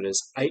episode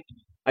is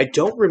I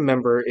don't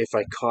remember if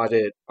I caught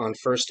it on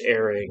first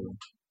airing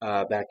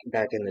back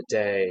in the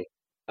day.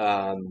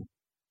 Um,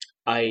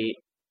 I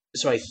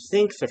so I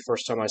think the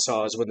first time I saw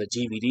it was when the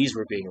DVDs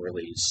were being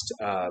released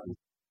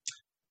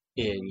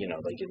in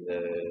like in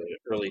the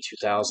early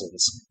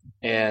 2000s,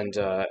 and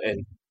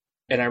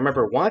I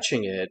remember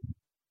watching it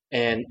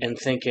and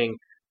thinking,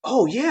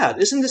 oh yeah,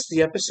 isn't this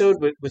the episode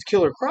with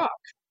Killer Croc?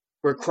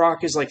 Where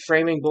Croc is like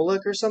framing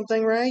Bullock or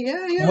something, right?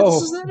 Yeah, yeah,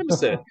 this is Oh, that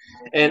episode.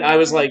 And I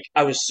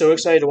was so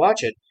excited to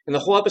watch it. And the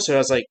whole episode, I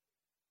was like,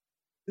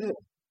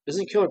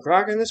 isn't Killer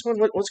Croc in this one?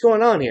 What's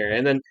going on here?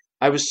 And then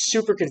I was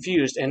super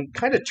confused and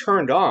kind of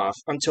turned off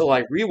until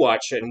I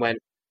rewatched it and went,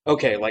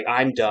 okay, like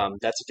I'm dumb.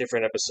 That's a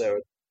different episode.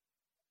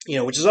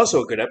 Which is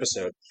also a good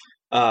episode.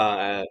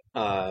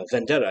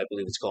 Vendetta, I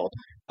believe it's called.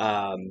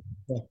 Um,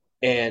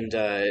 and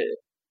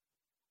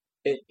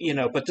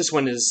but this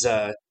one is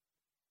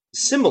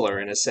similar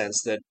in a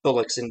sense that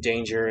Bullock's in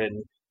danger,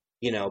 and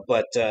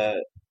but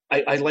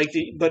I like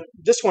but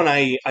this one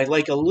I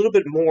like a little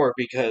bit more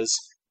because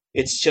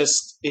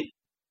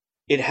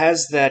it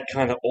has that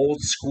kind of old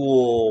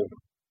school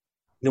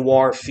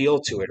noir feel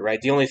to it, right?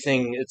 The only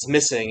thing it's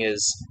missing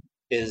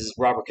is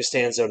Robert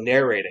Costanzo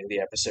narrating the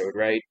episode,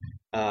 right?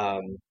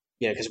 Um,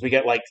 because we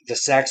get like the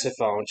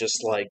saxophone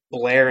just like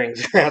blaring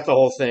throughout the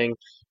whole thing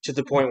to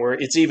the point where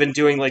it's even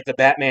doing like the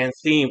Batman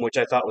theme, which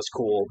I thought was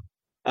cool.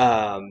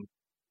 Um,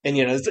 and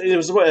it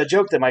was a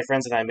joke that my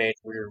friends and I made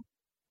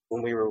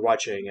when we were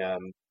watching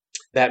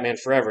Batman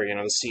Forever.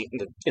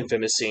 The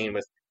infamous scene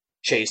with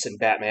Chase and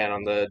Batman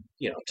on the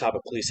top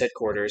of police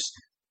headquarters.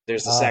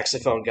 There's the ah,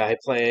 saxophone guy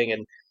playing,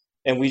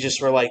 and we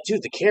just were like,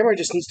 dude, the camera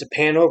just needs to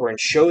pan over and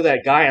show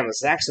that guy on the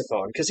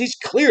saxophone because he's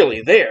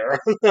clearly there,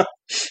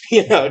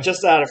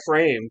 just out of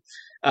frame.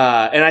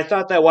 And I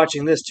thought that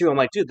watching this too, I'm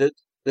like, dude,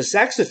 the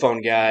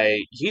saxophone guy,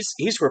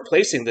 he's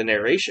replacing the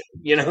narration,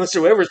 So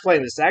whoever's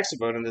playing the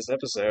saxophone in this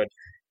episode,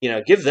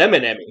 give them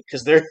an Emmy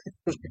because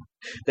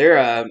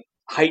they're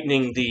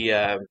heightening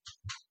the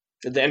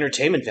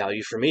entertainment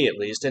value for me at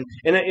least. And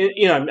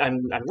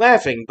I'm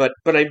laughing, but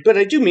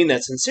I do mean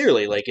that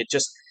sincerely. Like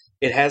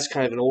it has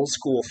kind of an old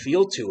school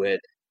feel to it,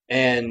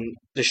 and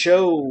the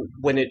show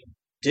when it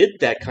did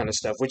that kind of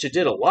stuff, which it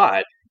did a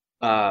lot,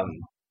 um,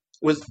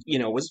 was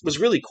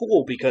really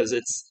cool because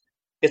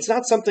it's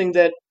not something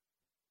that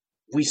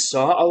we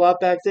saw a lot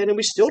back then, and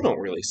we still don't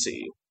really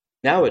see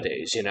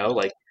nowadays.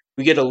 Like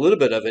we get a little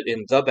bit of it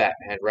in the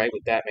Batman, right,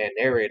 with Batman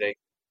narrating,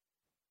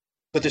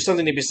 but there's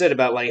something to be said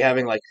about like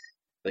having like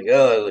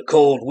oh the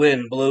cold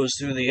wind blows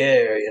through the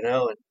air,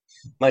 and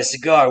my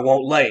cigar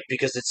won't light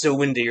because it's so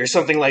windy or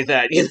something like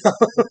that.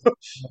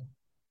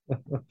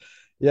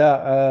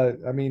 yeah.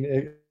 I mean,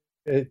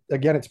 it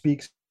again, it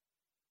speaks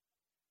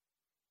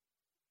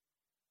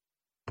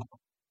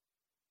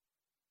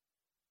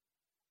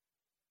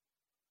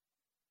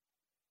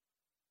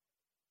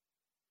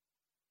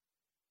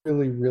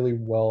really, really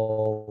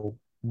well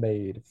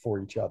made for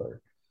each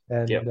other.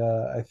 Yep. And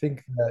I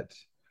think that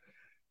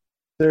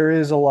there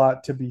is a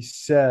lot to be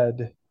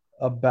said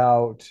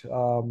about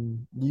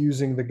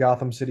using the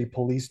Gotham City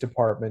Police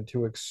Department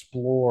to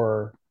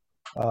explore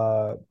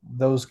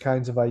those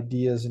kinds of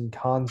ideas and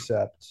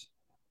concepts,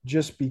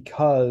 just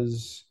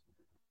because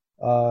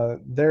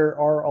there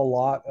are a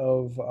lot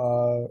of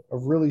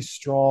really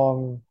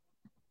strong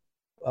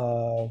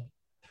uh,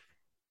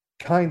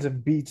 kinds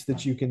of beats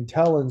that you can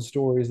tell in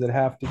stories that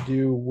have to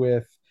do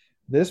with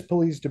this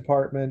police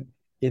department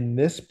in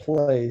this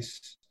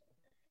place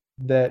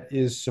that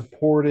is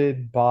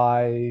supported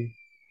by,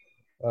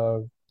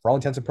 for all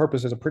intents and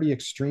purposes, a pretty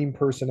extreme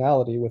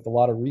personality with a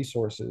lot of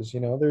resources.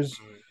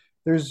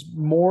 There's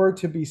more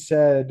to be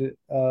said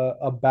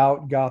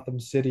about Gotham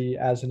City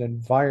as an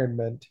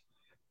environment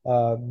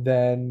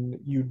than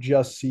you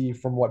just see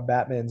from what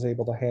Batman's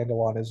able to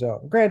handle on his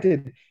own.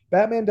 Granted,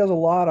 Batman does a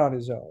lot on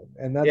his own,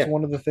 and that's Yeah.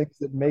 one of the things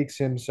that makes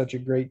him such a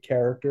great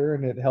character,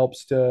 and it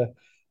helps to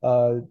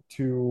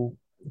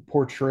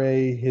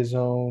portray his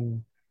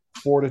own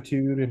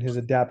fortitude and his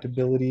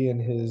adaptability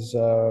and his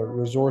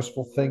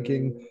resourceful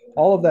thinking.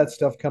 All of that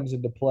stuff comes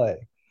into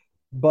play.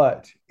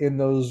 But in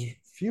those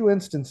few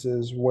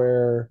instances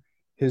where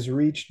his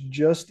reach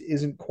just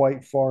isn't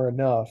quite far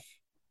enough,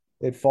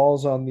 it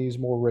falls on these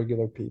more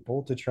regular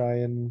people to try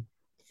and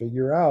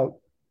figure out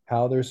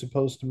how they're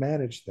supposed to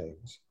manage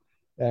things.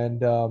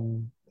 And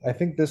I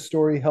think this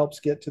story helps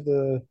get to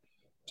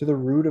the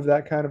root of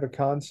that kind of a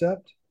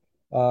concept.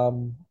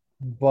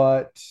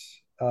 But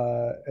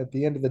at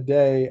the end of the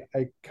day,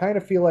 I kind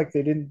of feel like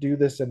they didn't do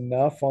this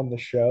enough on the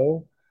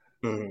show,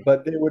 Hmm.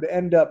 but they would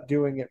end up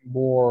doing it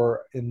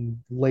more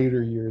in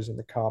later years in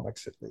the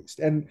comics, at least.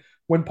 And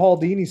when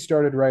Paul Dini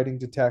started writing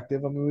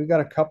Detective, I mean, we got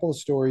a couple of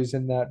stories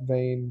in that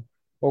vein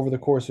over the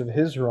course of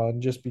his run,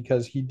 just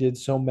because he did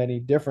so many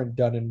different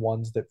done in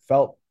ones that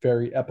felt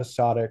very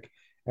episodic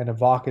and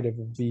evocative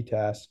of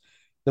BTAS.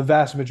 The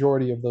vast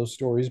majority of those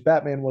stories,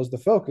 Batman was the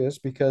focus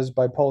because,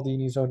 by Paul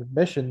Dini's own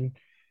admission,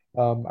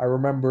 I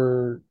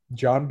remember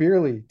John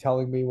Beerley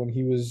telling me when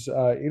he was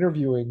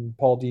interviewing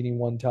Paul Dini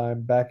one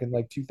time back in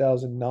like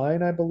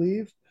 2009, I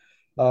believe,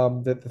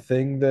 that the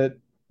thing that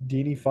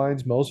Dini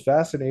finds most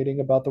fascinating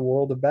about the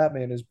world of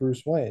Batman is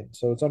Bruce Wayne.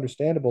 So it's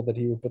understandable that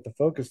he would put the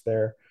focus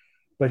there.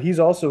 But he's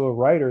also a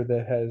writer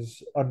that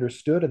has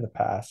understood in the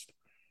past.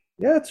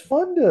 Yeah, it's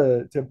fun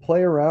to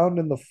play around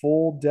in the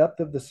full depth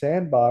of the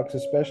sandbox,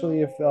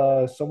 especially if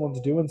someone's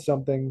doing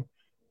something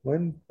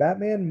when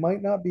Batman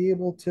might not be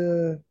able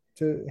to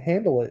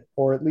handle it,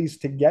 or at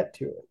least to get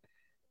to it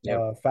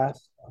Yeah.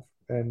 fast enough.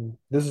 And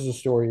this is a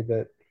story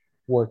that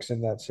works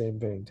in that same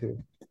vein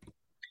too.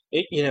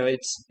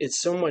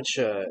 It's so much.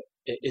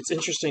 It's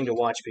interesting to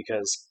watch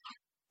because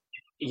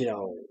you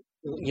know,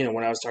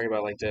 when I was talking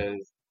about like the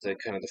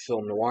kind of the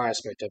film noir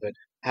aspect of it,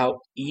 how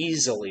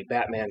easily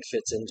Batman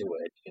fits into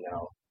it.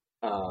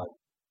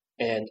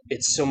 And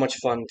it's so much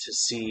fun to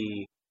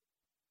see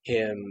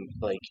him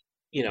like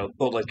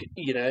Bullock.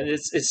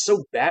 It's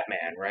so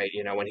Batman, right?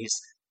 When he's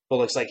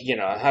Bullock's like,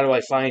 how do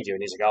I find you?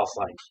 And he's like, I'll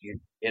find you.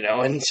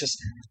 And it's just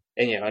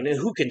and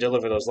who can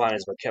deliver those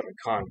lines but Kevin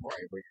Conroy,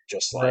 where you're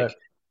just like Right.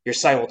 you're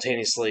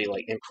simultaneously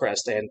like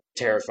impressed and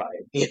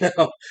terrified,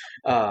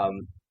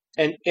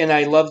 and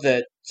I love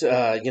that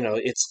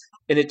it's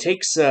and it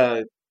takes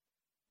a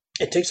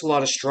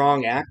lot of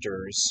strong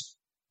actors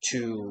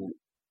to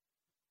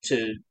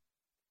to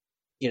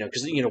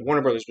because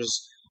Warner Brothers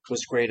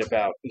was great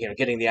about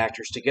getting the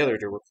actors together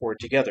to record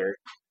together,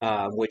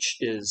 which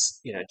is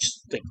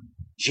just like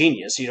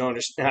genius. You don't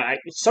understand.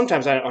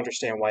 Sometimes I don't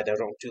understand why they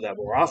don't do that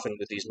more often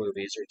with these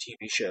movies or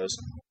TV shows.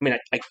 I mean,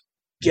 I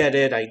get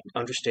it. I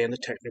understand the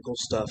technical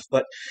stuff,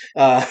 but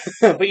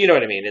but you know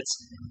what I mean. It,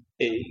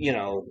 you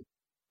know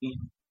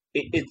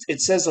it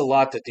says a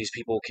lot that these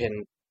people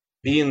can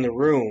be in the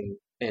room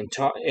and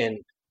talk, and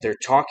they're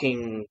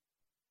talking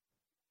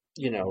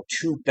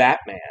to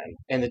Batman,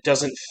 and it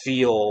doesn't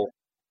feel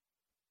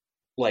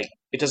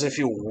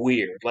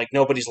weird. Like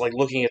nobody's like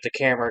looking at the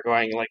camera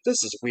going like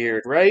this is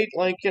weird, right?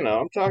 Like,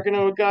 I'm talking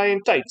to a guy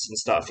in tights and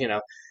stuff.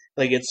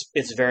 Like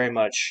it's very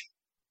much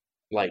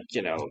like,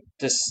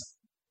 this,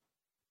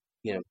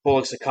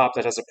 Bullock's a cop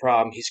that has a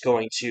problem. He's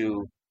going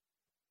to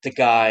the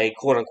guy,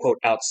 quote unquote,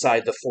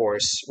 outside the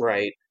force,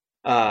 right?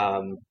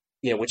 Um,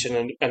 which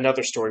in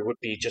another story would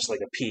be just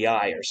like a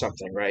PI or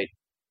something, right?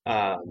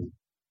 Um,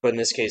 but in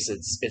this case,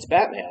 it's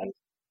Batman,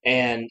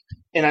 and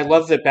I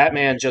love that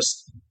Batman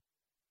just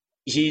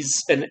he's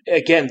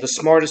again the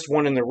smartest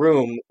one in the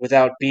room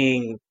without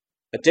being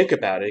a dick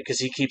about it because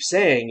he keeps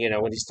saying,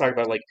 when he's talking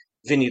about like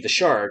Vinny the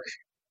Shark,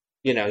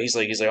 he's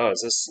like, oh,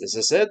 is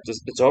this it?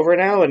 It's over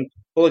now, and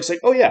Bullock's like,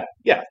 oh yeah,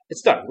 yeah,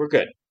 it's done, we're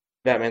good.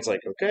 Batman's like,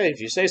 okay, if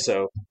you say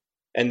so,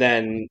 and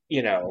then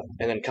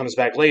comes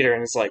back later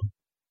and it's like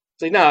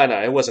no,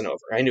 no, it wasn't over.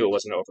 I knew it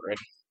wasn't over,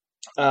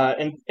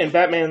 and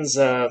Batman's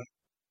and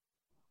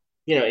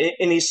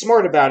he's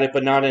smart about it,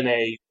 but not in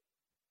a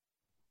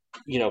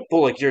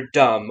Bullock, you're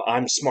dumb,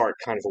 I'm smart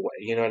kind of a way.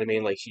 You know what I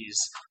mean? Like he's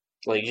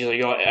like, oh,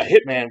 a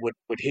hitman would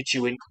hit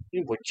you and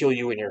would kill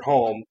you in your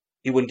home.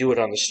 He wouldn't do it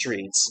on the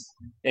streets.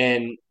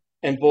 And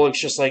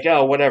Bullock's just like,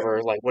 oh,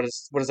 whatever. Like, what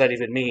does that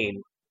even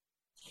mean?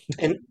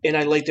 And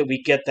I like that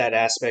we get that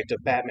aspect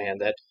of Batman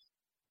that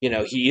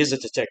he is a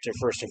detective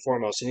first and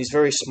foremost, and he's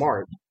very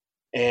smart.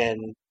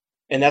 And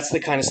that's the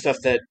kind of stuff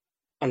that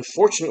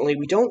unfortunately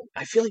we don't.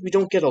 I feel like we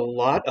don't get a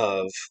lot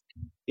of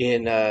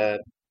in a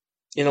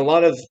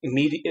lot of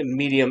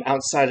medium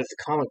outside of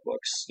the comic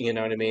books. You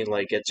know what I mean?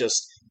 Like it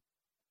just,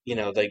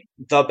 like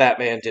the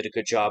Batman did a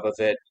good job of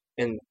it,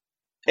 and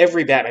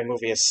every Batman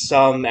movie has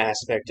some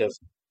aspect of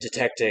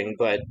detecting,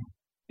 but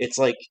it's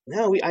like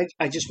no,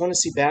 I just want to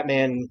see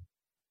Batman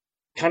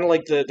kind of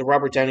like the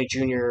Robert Downey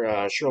Jr.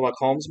 Sherlock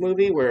Holmes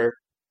movie where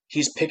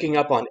he's picking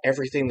up on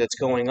everything that's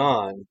going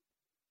on,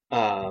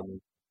 um,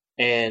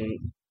 and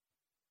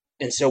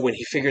so when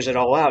he figures it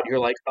all out, you're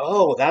like,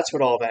 oh, that's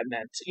what all that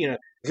meant.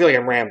 I feel like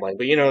I'm rambling,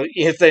 but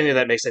if any of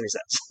that makes any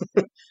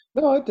sense.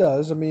 No, it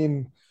does. I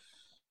mean,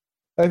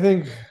 I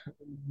think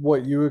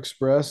what you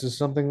express is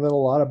something that a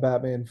lot of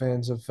Batman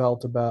fans have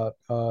felt about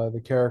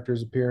the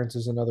character's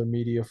appearances in other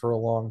media for a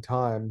long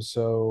time.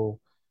 So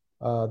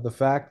the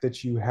fact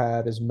that you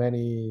had as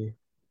many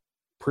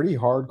pretty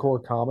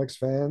hardcore comics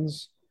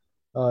fans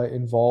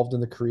involved in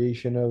the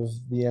creation of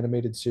the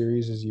animated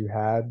series as you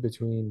had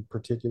between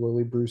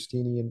particularly Bruce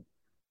Dini,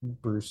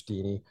 Bruce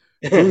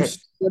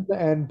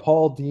and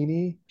Paul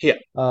Dini, Yeah.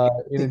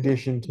 in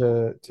addition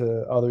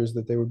to others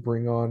that they would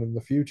bring on in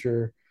the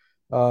future.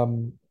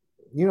 Um,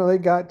 they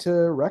got to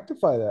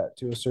rectify that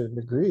to a certain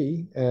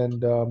degree,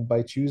 and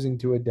by choosing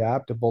to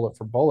adapt a Bullet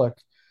for Bullock,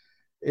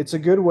 it's a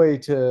good way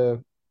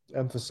to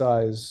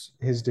emphasize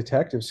his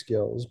detective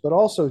skills, but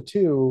also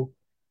too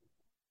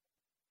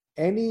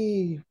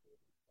any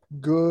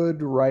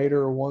good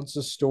writer wants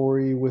a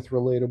story with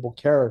relatable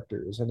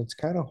characters, and it's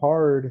kind of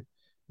hard,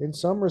 in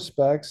some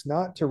respects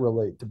not to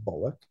relate to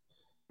Bullock.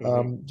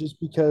 Hmm. Just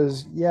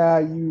because, yeah,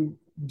 you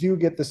do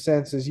get the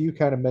sense, as you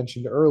kind of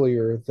mentioned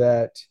earlier,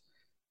 that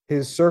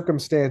his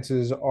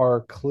circumstances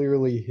are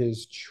clearly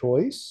his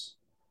choice,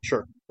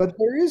 Sure. but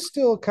there is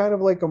still kind of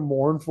like a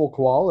mournful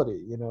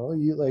quality, you know.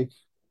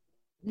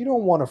 You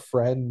don't want a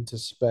friend to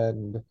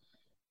spend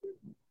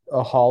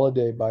a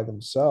holiday by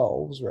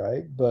themselves,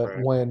 right? But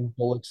Right. when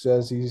Bullock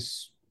says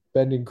he's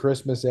spending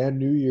Christmas and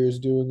New Year's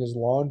doing his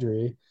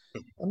laundry,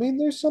 I mean,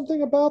 there's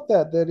something about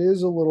that that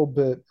is a little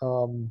bit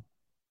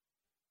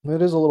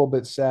it is a little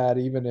bit sad,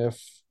 even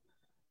if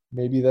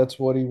maybe that's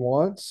what he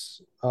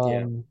wants.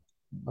 Yeah.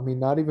 I mean,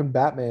 not even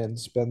Batman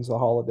spends the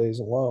holidays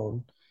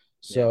alone,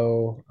 Yeah.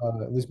 so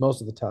at least most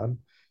of the time.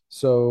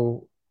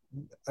 So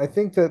I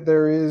think that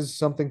there is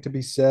something to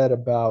be said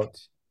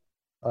about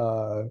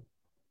uh,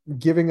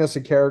 giving us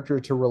a character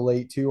to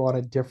relate to on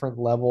a different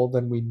level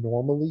than we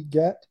normally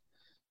get,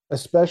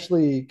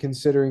 especially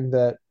considering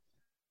that,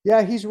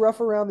 yeah, he's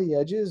rough around the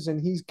edges and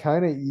he's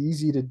kind of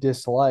easy to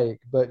dislike,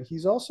 but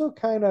he's also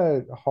kind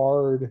of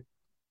hard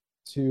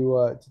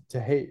to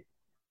hate.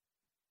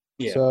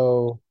 Yeah.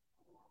 So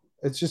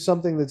it's just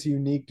something that's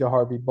unique to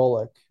Harvey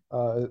Bullock,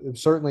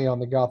 certainly on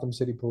the Gotham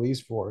City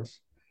Police Force,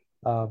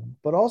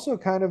 but also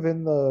kind of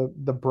in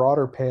the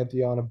broader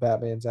pantheon of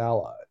Batman's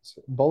allies.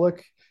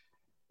 Bullock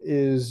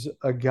is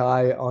a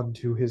guy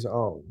unto his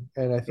own,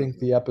 and I think Mhm.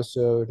 the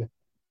episode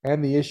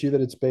and the issue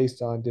that it's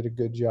based on did a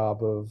good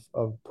job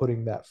of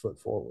putting that foot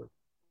forward.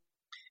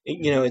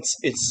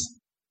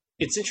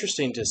 It's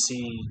interesting to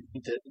see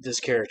this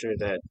character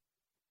that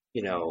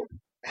you know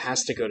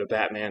has to go to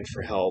Batman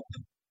for help,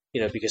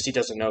 because he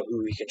doesn't know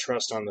who he can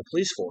trust on the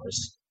police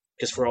force.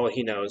 Because for all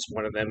he knows,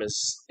 one of them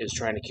is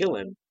trying to kill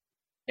him,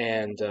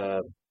 and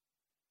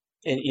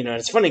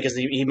it's funny because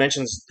he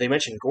mentions they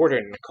mentioned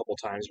Gordon a couple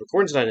times, but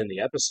Gordon's not in the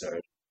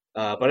episode.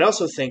 But I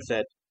also think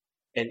that,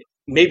 and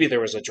maybe there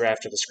was a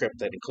draft of the script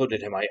that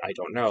included him. I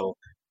don't know,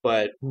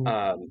 but Mm.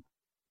 um,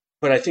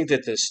 but I think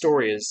that the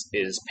story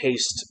is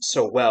paced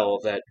so well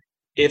that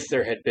if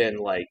there had been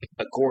like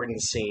a Gordon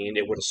scene,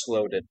 it would have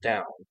slowed it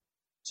down.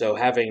 So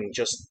having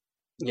just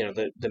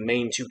the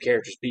main two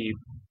characters be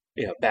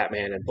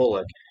Batman and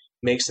Bullock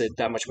makes it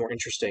that much more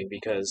interesting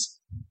because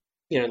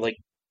like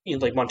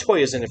like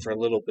Montoya's in it for a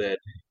little bit,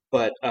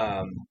 but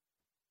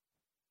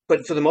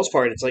but for the most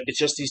part, it's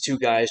just these two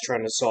guys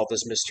trying to solve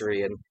this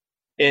mystery,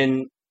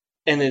 and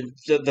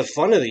the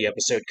fun of the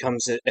episode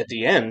comes at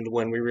the end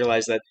when we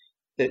realize that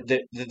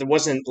there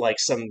wasn't like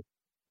some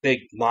big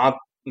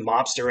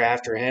mobster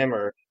after him,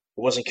 or it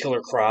wasn't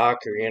Killer Croc,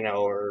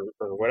 or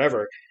or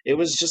whatever. It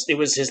was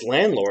his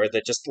landlord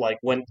that just like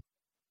went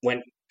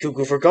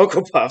cuckoo for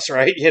Cocoa Puffs,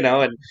 right? And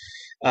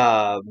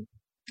um,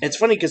 it's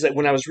funny because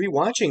when I was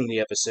rewatching the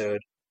episode,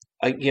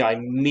 I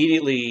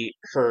immediately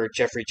heard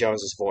Jeffrey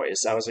Jones's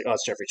voice. I was like, "Oh,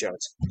 it's Jeffrey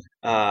Jones."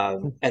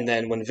 And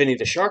then when Vinny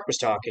the Shark was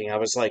talking, I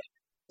was like,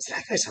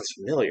 "That guy sounds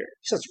familiar.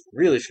 He sounds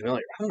really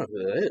familiar. I don't know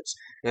who that is."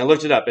 And I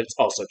looked it up. It's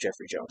also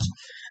Jeffrey Jones.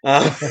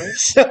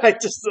 So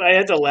I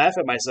had to laugh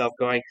at myself,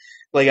 going,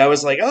 like I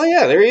was like, "Oh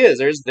yeah, there he is.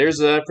 There's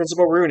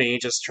Principal Rooney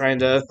just trying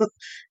to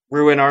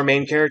ruin our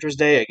main character's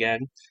day again."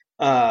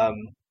 Um,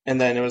 and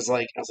then I was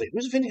like,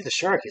 "Who's Vinny the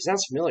Shark? He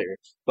sounds familiar."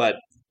 But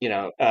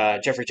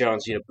Jeffrey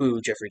Jones, boo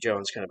Jeffrey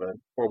Jones, kind of a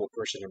horrible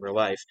person in real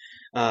life.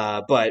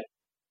 But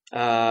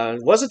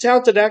was a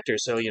talented actor,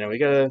 so we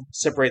gotta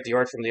separate the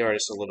art from the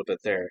artist a little bit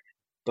there.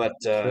 But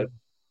uh,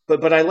 Sure.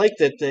 but I like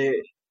that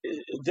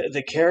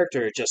the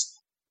character just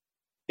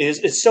is.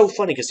 It's so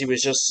funny because he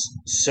was just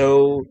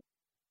so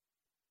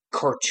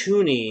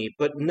cartoony,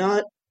 but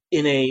not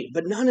in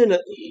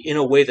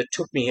a way that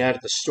took me out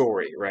of the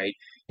story, right?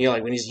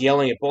 Like when he's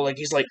yelling at Bull, like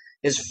he's like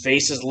his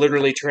face is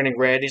literally turning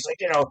red. He's like,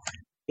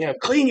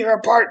 clean your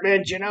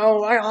apartment.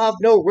 I have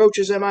no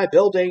roaches in my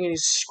building, and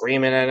he's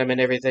screaming at him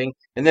and everything.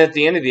 And then at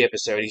the end of the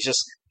episode,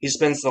 he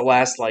spends the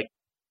last like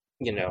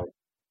you know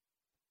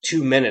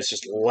 2 minutes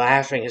just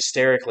laughing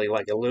hysterically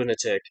like a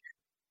lunatic,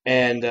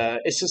 and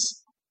it's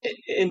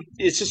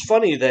just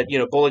funny that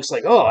Bullock's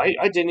like, oh,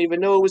 I didn't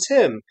even know it was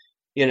him.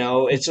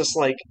 It's just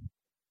like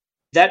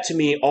that to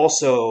me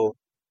also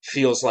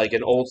feels like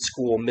an old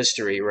school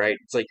mystery, right?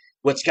 It's like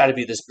what's got to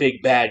be this big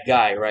bad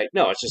guy, right?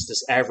 No, it's just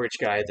this average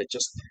guy that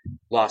just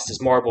lost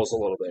his marbles a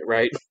little bit,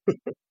 right?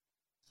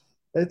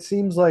 It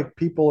seems like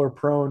people are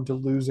prone to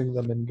losing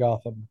them in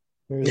Gotham.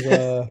 There's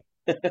a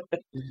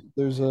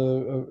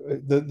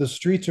the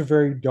streets are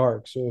very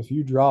dark, so if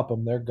you drop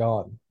them, they're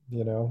gone,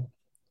 you know.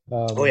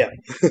 Oh Um, yeah.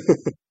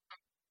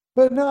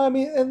 but no, I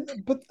mean,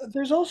 but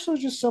there's also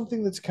just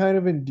something that's kind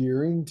of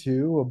endearing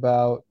too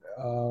about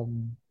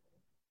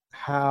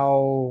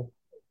how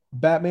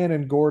Batman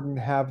and Gordon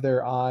have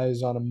their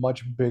eyes on a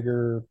much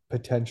bigger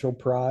potential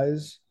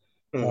prize.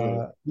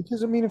 Hmm.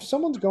 Because I mean, if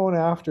someone's going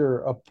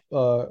after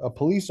a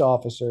police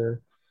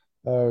officer,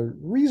 a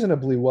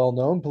reasonably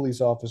well-known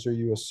police officer,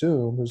 you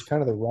assume, who's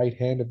kind of the right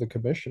hand of the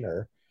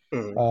commissioner,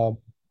 Hmm. uh,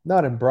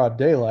 not in broad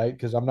daylight,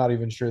 because I'm not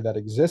even sure that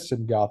exists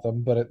in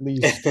Gotham, but at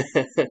least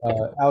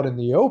out in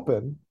the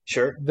open,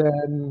 Sure.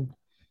 then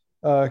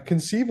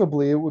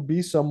Conceivably, it would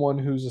be someone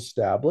who's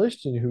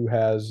established and who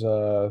has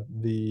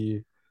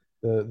the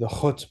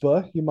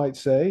chutzpah, you might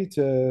say,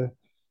 to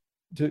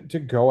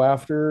go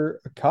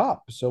after a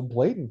cop so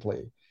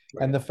blatantly.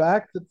 And Right. the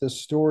fact that the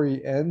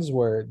story ends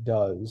where it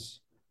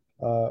does,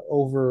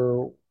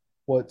 over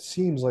what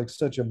seems like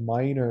such a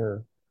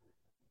minor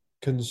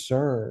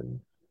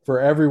concern for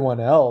everyone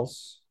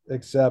else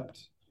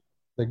except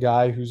the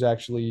guy who's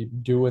actually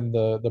doing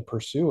the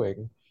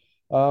pursuing.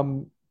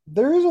 Um,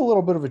 there is a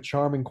little bit of a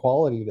charming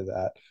quality to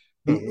that.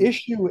 The Hmm.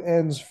 issue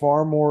ends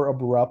far more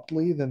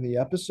abruptly than the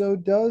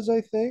episode does,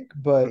 I think,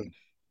 but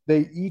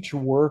they each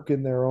work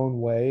in their own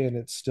way, and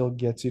it still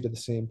gets you to the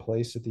same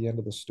place at the end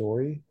of the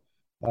story.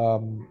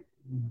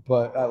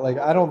 But like,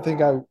 I don't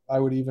think I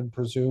would even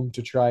presume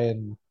to try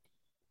and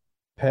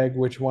peg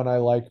which one I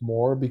like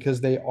more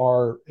because they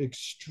are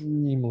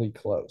extremely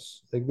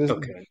close. Like this,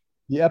 Okay.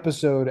 the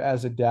episode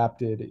as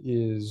adapted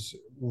is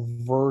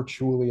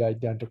virtually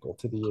identical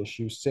to the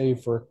issue,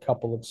 save for a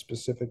couple of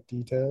specific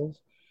details.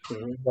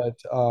 Hmm. But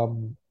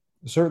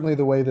certainly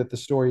the way that the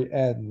story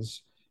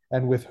ends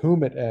and with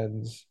whom it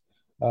ends,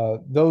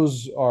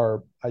 those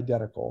are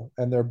identical,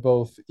 and they're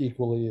both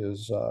equally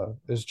as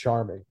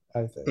charming,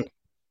 I think.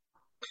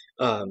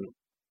 Um,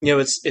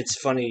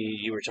 it's funny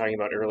you were talking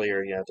about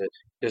earlier, that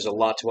there's a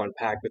lot to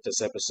unpack with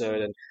this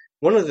episode, and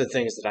one of the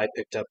things that I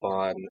picked up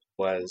on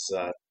was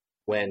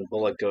when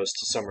Bullock goes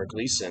to Summer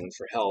Gleason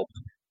for help,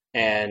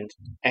 and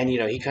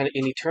he kind of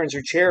and he turns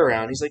her chair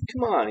around. He's like,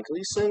 "Come on,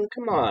 Gleason,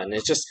 come on."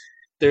 It's just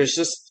there's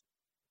just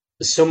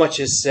so much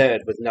is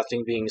said with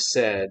nothing being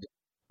said.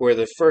 Where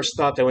the first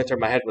thought that went through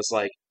my head was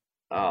like,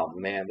 "Oh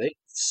man,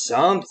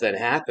 something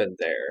happened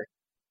there,"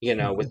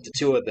 with the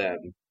two of them,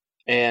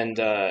 and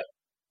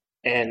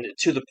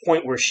to the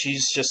point where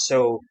she's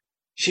so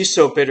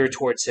bitter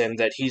towards him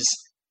that he's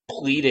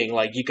pleading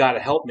like, "You got to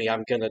help me,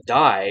 I'm gonna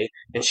die,"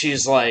 and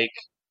she's like,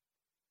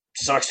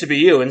 "Sucks to be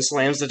you," and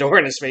slams the door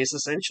in his face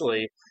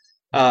essentially.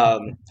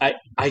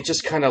 I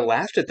just kind of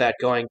laughed at that,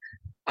 going,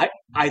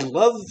 I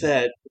love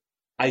that.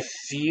 I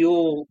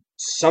feel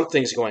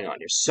something's going on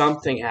here.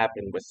 Something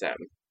happened with them,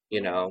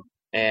 you know.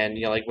 And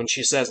like when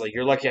she says, like,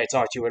 "You're lucky I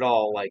talked to you at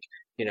all," like,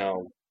 you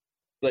know,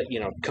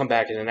 come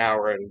back in an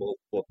hour and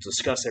we'll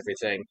discuss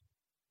everything.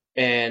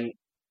 And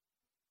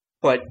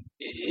but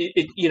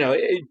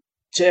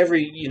to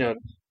every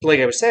like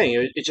I was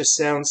saying, it just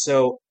sounds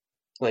so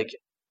like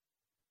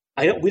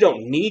I don't we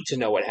don't need to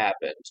know what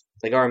happened.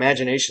 Like our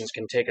imaginations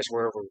can take us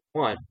wherever we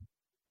want.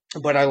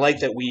 But I like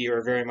that we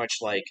are very much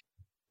like,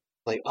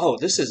 oh,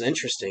 this is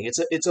interesting.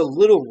 It's a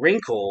little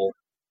wrinkle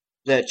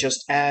that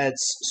just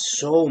adds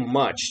so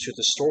much to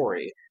the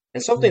story,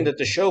 and something Mhm. that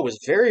the show was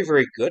very,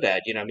 very good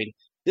at. I mean,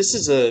 this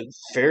is a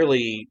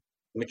fairly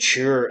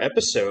mature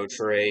episode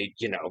for a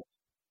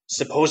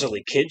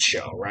supposedly kid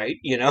show, right?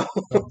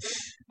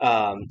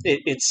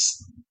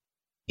 It's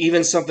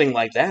even something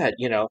like that.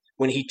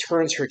 When he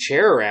turns her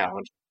chair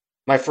around,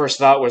 my first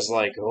thought was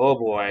like, oh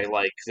boy,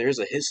 like there's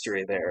a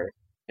history there,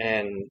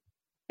 and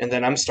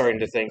then I'm starting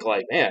to think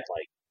like, man,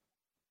 like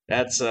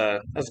that's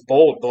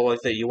bold,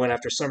 Bullock, that you went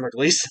after Summer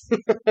Gleason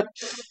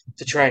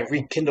to try and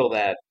rekindle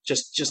that,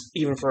 just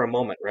even for a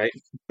moment, right?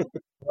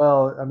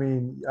 Well, I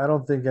mean, I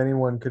don't think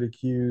anyone could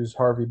accuse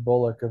Harvey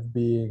Bullock of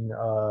being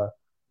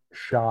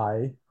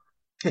shy.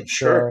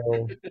 Sure.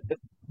 So,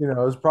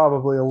 is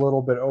probably a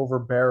little bit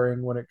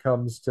overbearing when it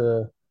comes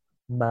to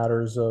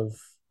matters of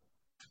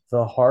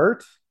the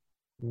heart.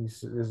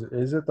 Is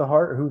it the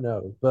heart? Who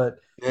knows? But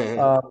Mhm.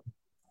 um,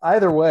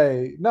 either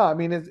way, no, I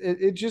mean,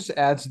 it just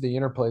adds to the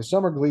interplay.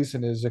 Summer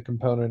Gleason is a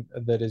component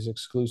that is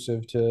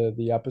exclusive to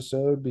the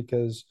episode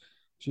because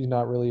she's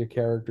not really a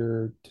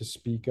character to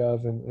speak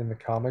of in the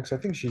comics. I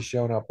think she's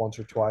shown up once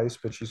or twice,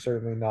 but she's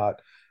certainly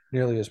not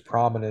nearly as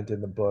prominent in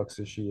the books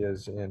as she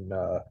is in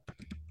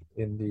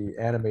the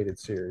animated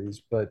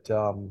series. But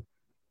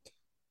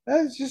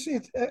it's just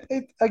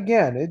it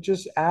again, it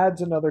just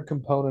adds another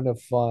component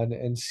of fun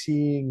and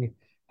seeing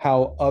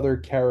how other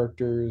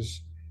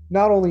characters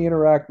not only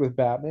interact with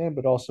Batman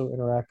but also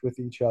interact with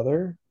each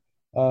other.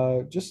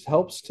 Just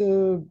helps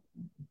to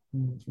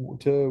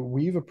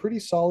weave a pretty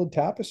solid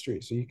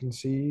tapestry, so you can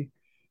see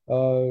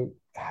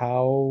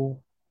how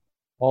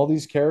all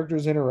these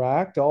characters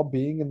interact, all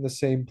being in the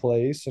same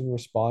place and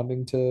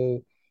responding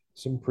to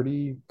some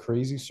pretty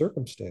crazy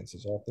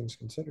circumstances, all things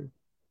considered.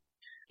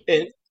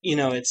 it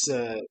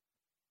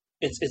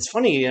it's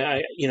funny.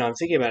 I'm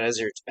thinking about it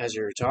as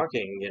you're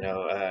talking.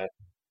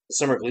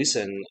 Summer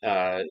Gleason,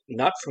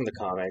 not from the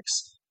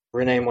comics.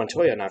 Renee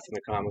Montoya, not from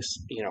the comics.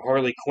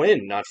 Harley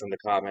Quinn, not from the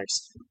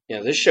comics.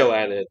 This show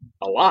added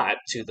a lot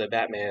to the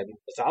Batman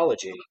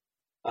mythology,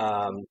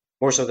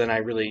 more so than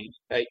everybody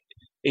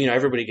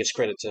gives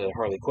credit to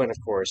Harley Quinn, of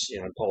course,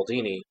 and Paul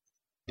Dini,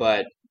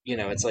 but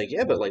it's like,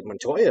 yeah, but like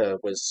Montoya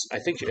was, I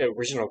think,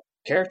 original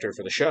character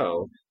for the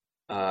show,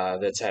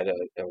 that's had a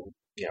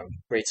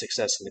great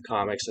success in the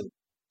comics, and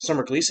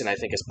Summer Gleason, I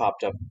think, has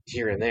popped up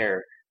here and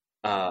there.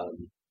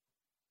 Um,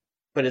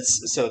 but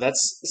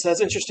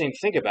that's interesting to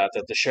think about,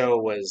 that the show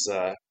was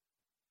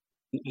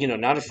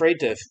not afraid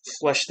to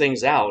flesh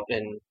things out,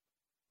 and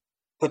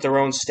put their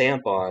own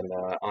stamp on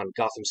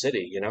Gotham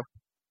City.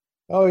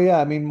 Oh yeah,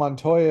 I mean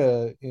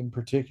Montoya in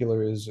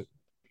particular is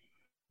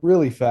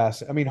really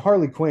fast. I mean,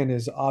 Harley Quinn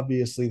is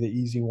obviously the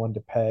easy one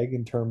to peg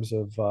in terms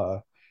of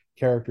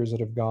characters that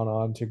have gone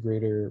on to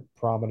greater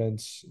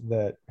prominence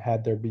that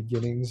had their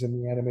beginnings in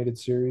the animated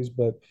series.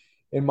 But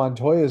in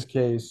Montoya's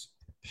case,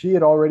 she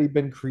had already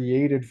been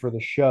created for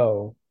the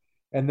show,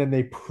 and then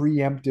they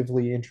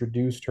preemptively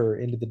introduced her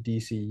into the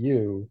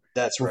DCU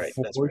That's right.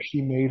 That's before right.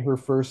 she made her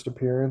first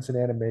appearance in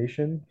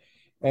animation.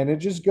 And it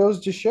just goes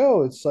to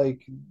show it's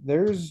like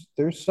there's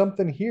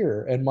something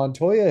here. And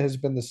Montoya has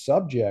been the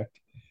subject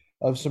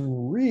of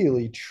some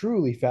really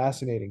truly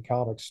fascinating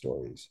comic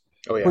stories,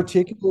 Oh yeah.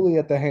 particularly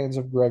at the hands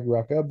of Greg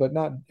Rucka, but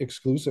not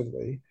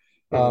exclusively.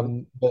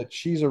 Hmm. But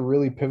she's a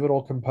really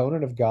pivotal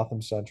component of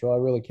Gotham Central. I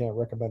really can't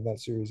recommend that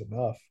series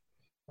enough.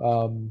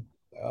 Um,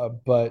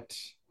 but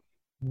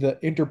the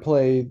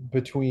interplay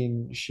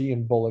between she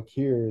and Bullock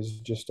here is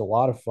just a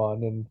lot of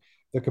fun, and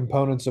the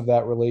components of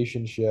that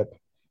relationship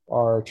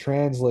are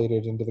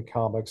translated into the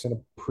comics in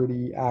a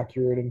pretty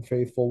accurate and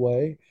faithful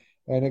way.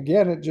 And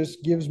again, it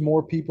just gives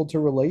more people to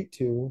relate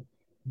to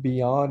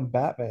beyond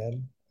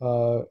Batman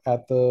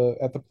at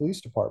the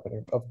police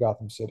department of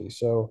Gotham City.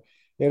 So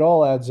it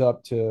all adds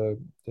up to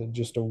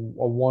just a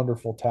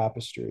wonderful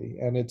tapestry,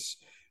 and it's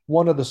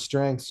one of the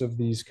strengths of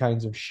these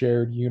kinds of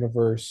shared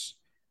universe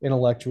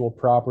intellectual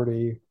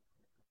property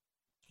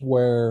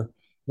where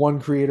one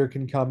creator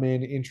can come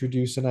in,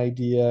 introduce an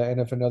idea, and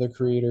if another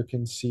creator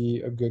can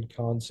see a good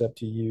concept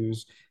to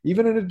use,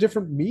 even in a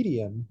different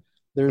medium,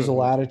 there's a Hmm.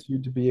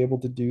 latitude to be able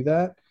to do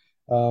that.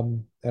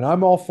 And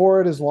I'm all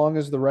for it as long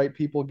as the right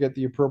people get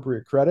the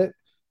appropriate credit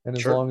and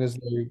as Sure. long as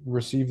they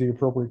receive the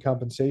appropriate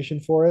compensation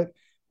for it.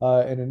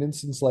 In an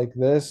instance like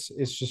this,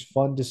 it's just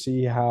fun to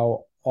see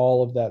how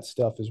all of that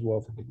stuff is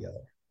woven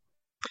together.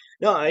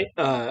 No, I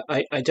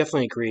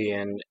definitely agree,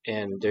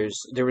 and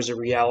there was a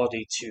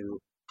reality to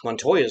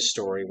Montoya's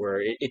story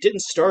where it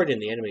didn't start in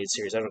the animated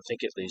series, I don't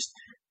think at least,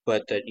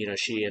 but that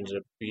she ended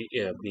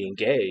up being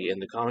gay in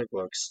the comic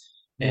books,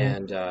 Mhm.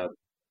 and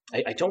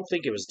I don't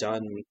think it was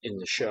done in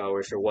the show, or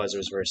if it was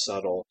very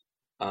subtle.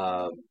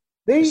 Um,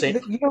 same,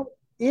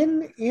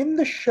 In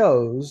the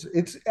shows,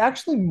 it's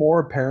actually more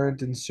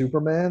apparent in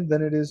Superman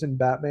than it is in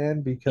Batman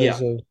yeah,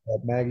 because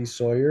of Maggie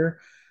Sawyer,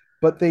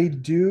 but they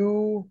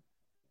do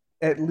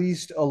at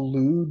least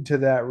allude to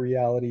that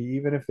reality,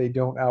 even if they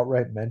don't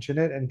outright mention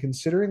it. And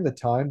considering the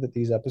time that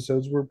these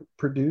episodes were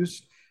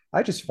produced,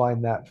 I just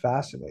find that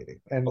fascinating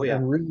oh yeah.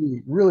 and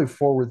really, really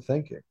forward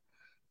thinking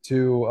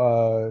to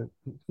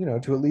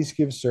to at least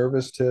give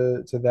service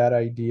to that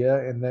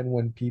idea. And then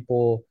when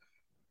people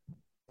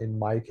in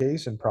my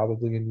case and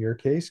probably in your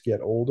case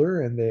get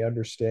older and they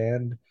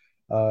understand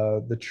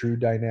the true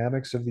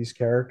dynamics of these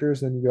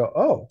characters, then you go,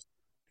 oh,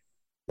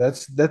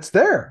 that's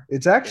there.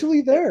 It's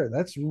actually there.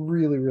 That's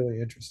really, really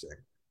interesting.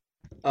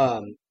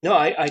 No,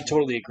 I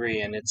totally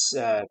agree, and it's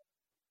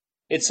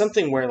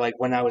something where like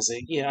when I was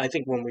I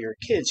think when we were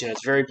kids,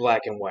 it's very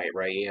black and white,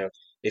 right?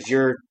 If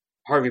you're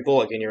Harvey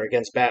Bullock and you're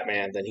against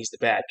Batman, then he's the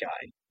bad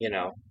guy,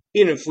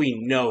 even if we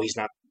know he's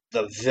not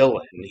the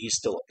villain, he's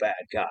still a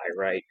bad guy,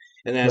 right?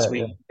 And Right,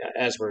 right.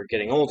 as we're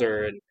getting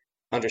older and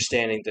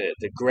understanding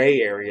the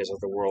gray areas of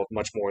the world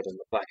much more than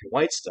the black and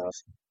white stuff,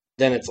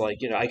 then it's like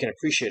I can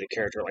appreciate a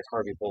character like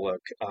Harvey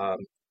Bullock.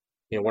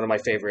 One of my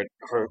favorite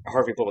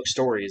Harvey Bullock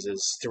stories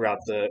is throughout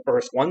the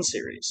Earth One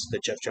series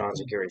that Jeff Johns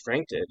and Gary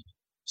Frank did.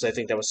 So I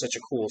think that was such a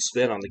cool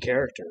spin on the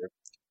character.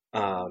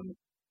 Um,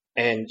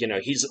 and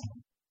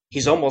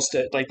he's almost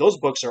like those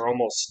books are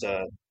almost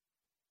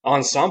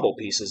ensemble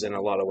pieces in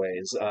a lot of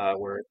ways,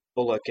 where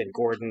Bullock and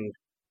Gordon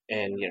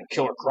and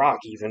Killer Croc,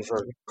 even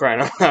for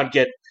crying out loud,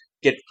 get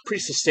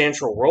pretty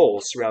substantial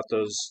roles throughout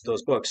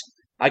those books.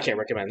 I can't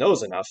recommend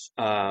those enough.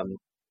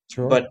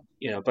 Sure. But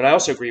I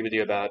also agree with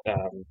you about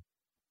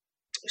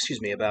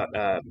excuse me, about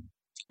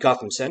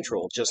Gotham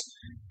Central. Just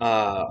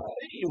uh,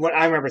 what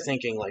I remember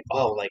thinking, like,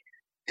 oh, like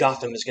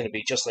Gotham is going to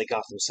be just like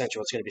Gotham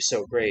Central. It's going to be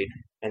so great,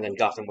 and then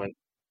Gotham went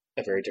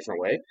a very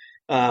different way.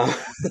 Uh,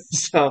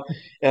 so,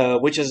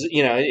 which is,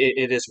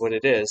 it is what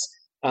it is.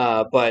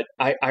 But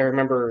I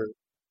remember,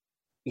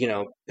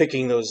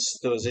 picking those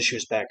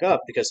issues back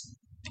up because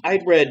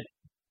I'd read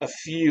a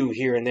few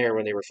here and there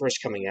when they were first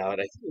coming out.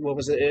 What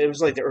was it? It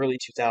was like the early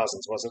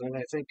 2000s, wasn't it?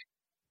 I think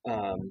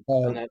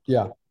when that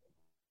Yeah.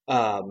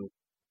 um,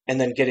 and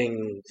then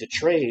getting the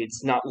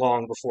trades not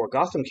long before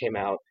Gotham came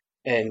out,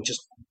 and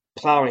just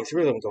plowing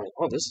through them, going,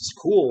 "Oh, this is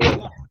cool,"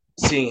 and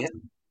seeing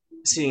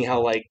seeing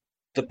how like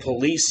the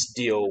police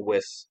deal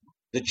with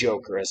the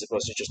Joker as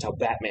opposed to just how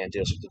Batman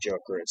deals with the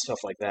Joker and stuff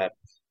like that.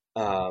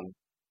 Um,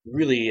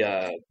 really,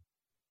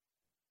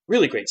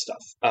 really great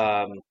stuff.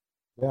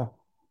 Yeah.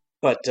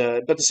 But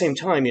at the same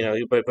time,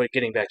 but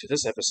getting back to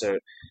this episode,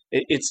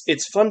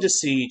 it's fun to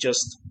see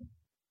just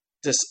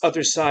this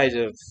other side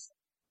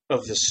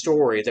of the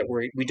story that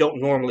we don't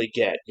normally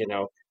get.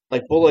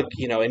 Like Bullock,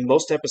 in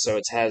most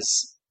episodes has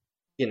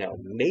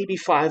maybe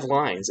 5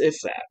 lines, if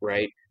that,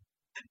 right?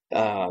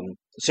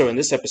 So in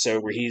this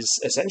episode where he's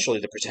essentially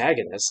the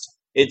protagonist,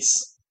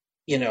 it's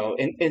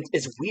and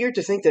it's weird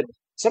to think that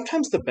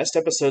sometimes the best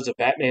episodes of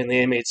Batman the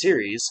animated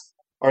series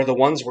are the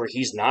ones where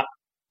he's not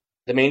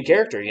the main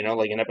character.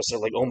 Like an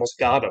episode like Almost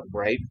Got Him,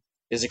 right?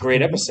 Is a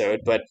great Mhm. episode,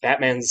 but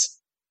Batman's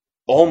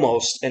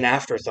almost an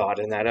afterthought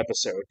in that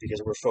episode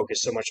because we're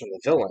focused so much on the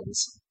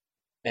villains.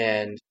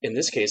 And in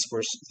this case,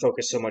 we're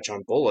focused so much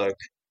on Bullock.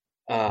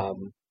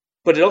 Um,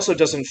 but it also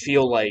doesn't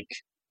feel like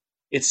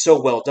it's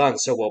so well done,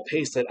 so well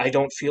paced that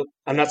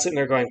I'm not sitting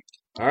there going,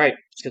 all right,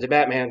 let's get to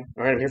Batman.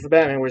 All right, I'm here for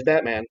Batman. Where's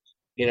Batman?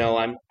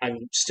 I'm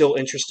still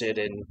interested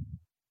in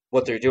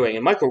what they're doing.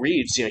 And Michael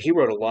Reeves, he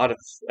wrote a lot of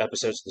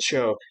episodes of the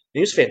show, and he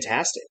was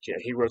fantastic.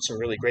 He wrote some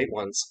really great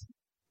ones,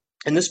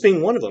 and this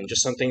being one of them,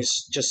 just something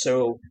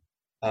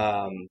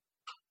um,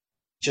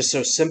 just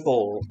so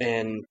simple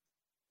and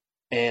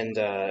and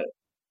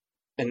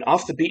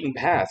off the beaten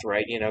path,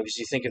 right? Because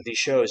you think of these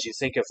shows, you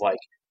think of like,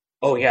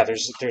 oh yeah,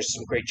 there's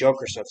some great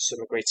Joker stuff, some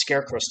great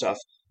Scarecrow stuff,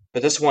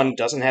 but this one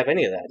doesn't have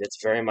any of that.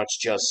 It's very much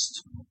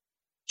just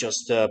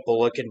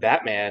Bullock and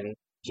Batman,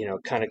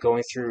 kind of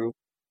going through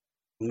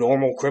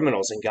normal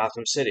criminals in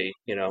Gotham City.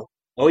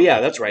 Oh yeah,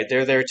 that's right,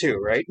 they're there too,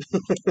 right?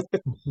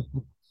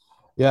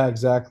 Yeah,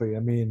 exactly. I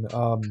mean,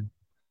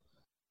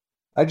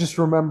 I just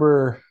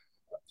remember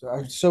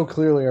so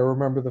clearly. I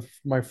remember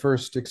my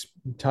first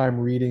time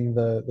reading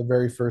the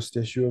very first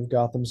issue of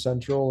Gotham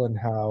Central and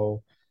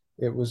how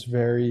it was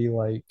very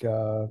like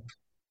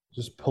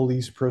just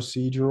police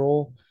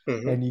procedural,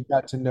 Hmm. and you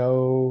got to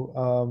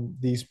know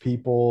these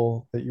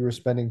people that you were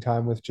spending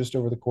time with just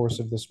over the course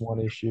of this one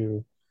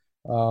issue.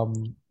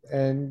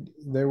 And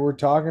they were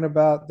talking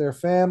about their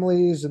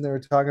families and they were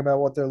talking about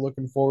what they're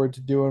looking forward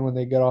to doing when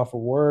they get off of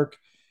work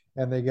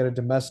and they get a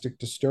domestic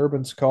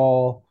disturbance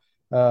call.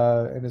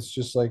 And it's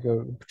just like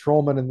a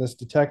patrolman and this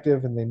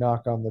detective, and they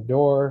knock on the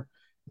door,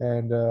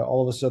 and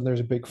all of a sudden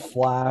there's a big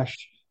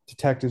flash.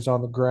 Detective's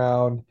on the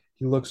ground.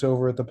 He looks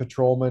over at the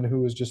patrolman who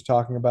was just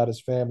talking about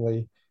his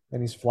family,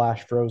 and he's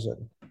flash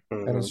frozen.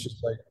 And it's Hmm.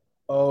 just like,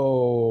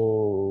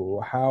 oh,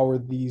 how are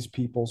these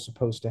people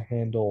supposed to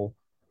handle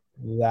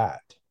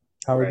that?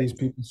 How are Right, these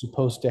people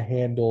supposed to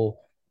handle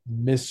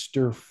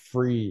Mr.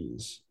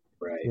 Freeze?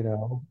 right.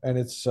 And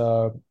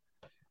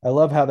I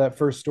love how that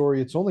first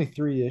story, it's only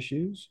 3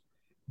 issues,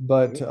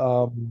 but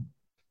Hmm.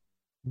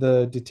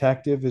 the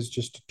detective is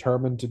just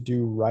determined to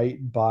do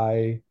right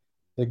by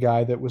the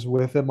guy that was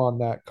with him on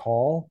that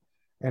call.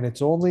 And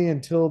it's only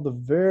until the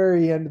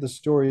very end of the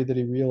story that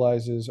he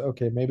realizes,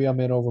 okay, maybe I'm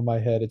in over my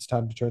head. It's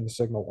time to turn the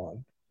signal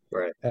on.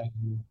 Right.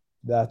 And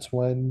that's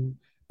when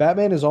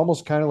Batman is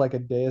almost kind of like a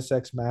Deus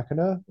Ex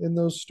Machina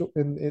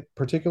in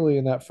particularly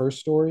in that first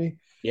story,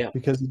 Yeah.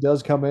 because he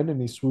does come in and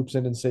he swoops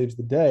in and saves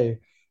the day.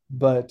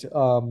 But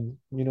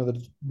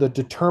the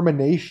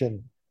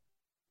determination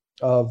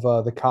of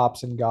the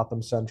cops in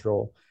Gotham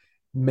Central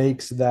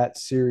makes that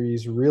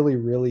series really,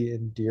 really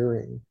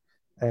endearing.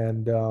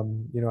 And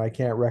I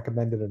can't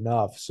recommend it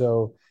enough.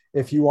 So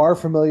if you are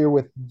familiar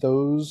with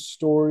those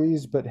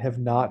stories but have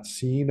not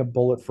seen A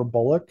Bullet for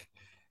Bullock,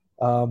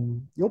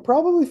 you'll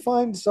probably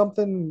find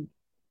something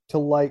to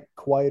like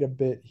quite a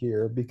bit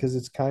here because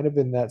it's kind of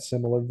in that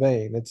similar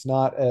vein. It's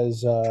not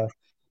as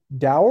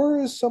dour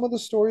as some of the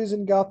stories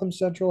in Gotham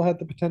Central had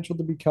the potential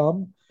to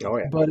become,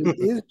 Oh but it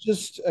yeah. is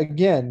just,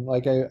 again,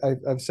 like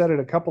I've said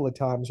it a couple of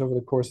times over the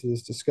course of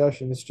this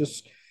discussion, it's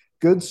just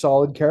good,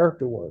 solid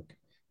character work.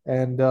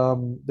 And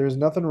there's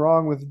nothing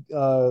wrong with,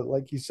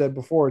 like you said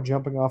before,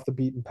 jumping off the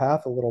beaten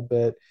path a little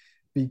bit,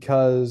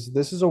 because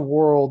this is a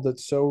world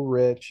that's so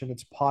rich and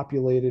it's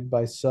populated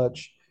by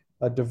such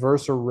a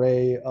diverse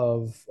array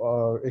of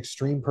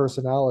extreme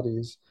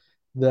personalities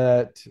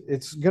that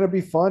it's going to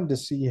be fun to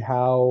see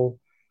how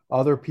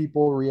other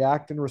people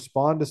react and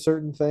respond to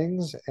certain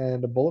things.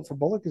 And A Bullet for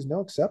Bullock is no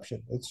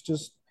exception. It's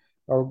just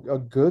a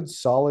good,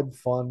 solid,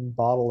 fun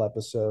bottle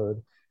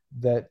episode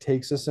that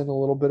takes us in a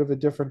little bit of a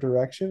different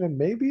direction and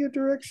maybe a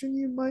direction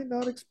you might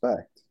not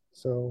expect.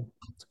 So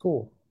it's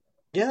cool.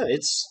 Yeah,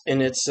 it's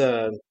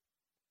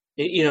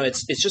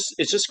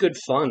just good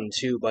fun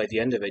too by the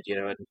end of it,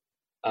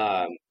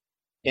 um,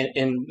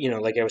 and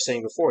like I was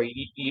saying before,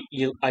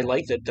 I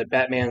like that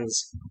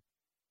Batman's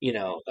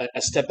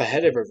a step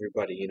ahead of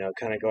everybody,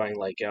 kind of going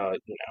like,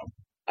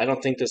 I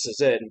don't think this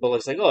is it, and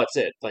Bullock's like, oh, it's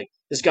it. Like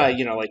this guy,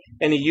 like,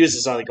 and he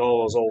uses like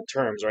all those old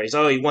terms, right?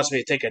 He wants me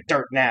to take a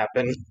dirt nap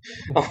and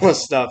all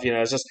this stuff,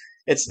 It's just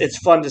it's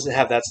fun to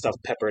have that stuff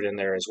peppered in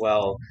there as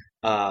well.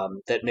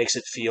 That makes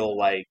it feel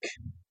like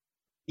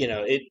you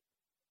know it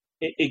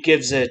it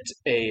gives it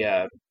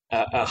a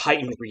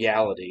heightened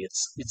reality.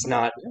 It's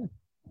not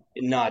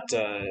I'm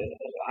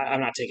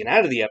not taken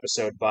out of the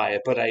episode by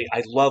it, but I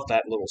love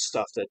that little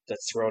stuff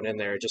that's thrown in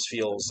there. It just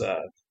feels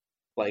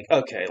like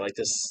okay, like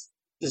this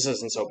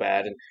isn't so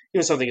bad, and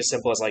even something as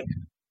simple as like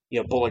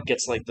Bullock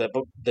gets like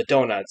the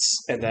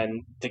donuts, and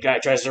then the guy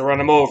tries to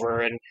run him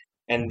over,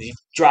 and he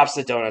drops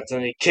the donuts,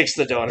 and he kicks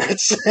the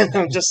donuts, and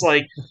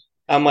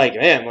I'm like,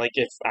 man, like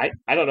if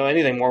I don't know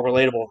anything more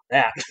relatable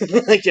than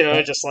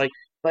that, just like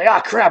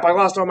ah crap, I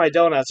lost all my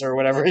donuts or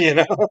whatever.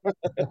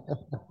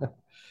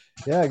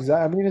 Yeah,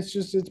 exactly. I mean,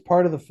 it's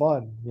part of the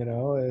fun,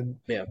 and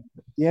Yeah. at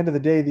the end of the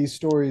day, these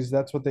stories,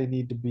 that's what they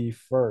need to be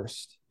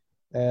first.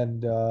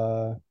 And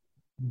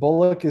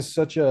Bullock is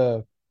such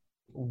a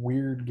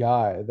weird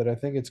guy that I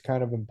think it's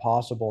kind of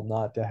impossible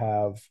not to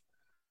have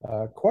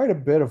quite a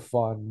bit of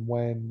fun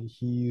when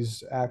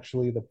he's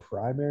actually the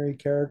primary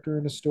character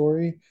in a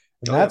story.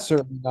 And Oh yeah. that's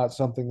certainly not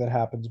something that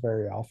happens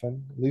very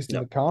often, at least in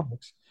No. the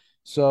comics.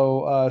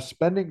 So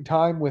spending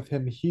time with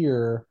him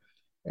here,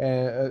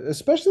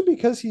 especially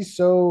because he's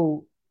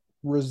so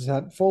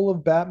resentful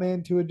of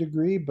Batman to a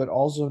degree, but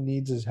also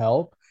needs his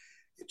help.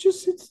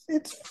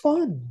 It's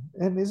fun.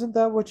 And isn't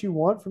that what you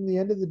want from the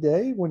end of the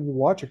day when you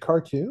watch a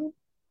cartoon?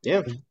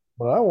 Yeah.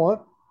 What I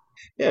want.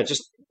 Yeah.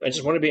 Just I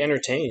just want to be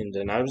entertained,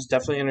 and I was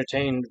definitely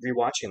entertained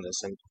rewatching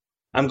this, and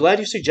I'm glad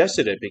you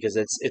suggested it because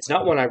it's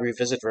not one I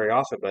revisit very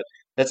often, but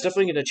that's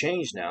definitely going to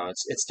change now.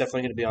 It's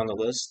definitely going to be on the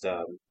list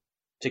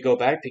to go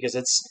back because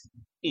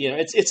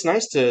it's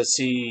nice to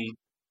see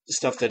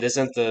stuff that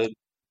isn't the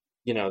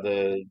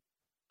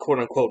quote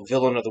unquote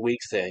villain of the week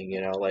thing.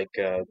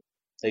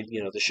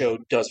 The show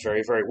does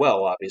very very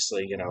well.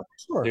 Obviously,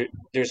 Sure.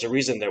 there's a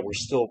reason that we're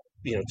still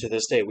to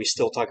this day we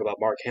still talk about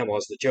Mark Hamill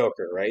as the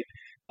Joker, right?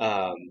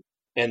 Um,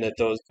 and that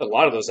those a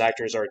lot of those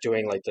actors are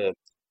doing like the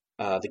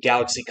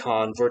Galaxy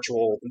Con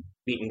virtual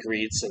meet and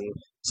greets and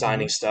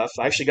signing Mhm. stuff.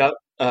 I actually got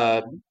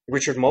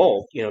Richard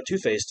Mole, Two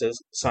Face, to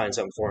sign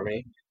something for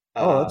me.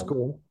 Oh, that's Um,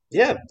 cool.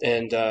 yeah,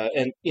 and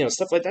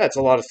stuff like that. It's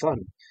a lot of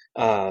fun,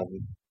 um,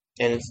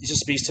 and it just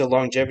speaks to the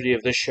longevity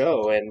of this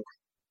show,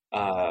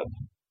 uh,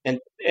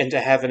 and to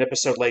have an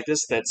episode like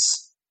this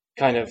that's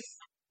kind of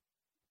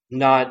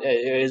not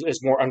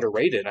is more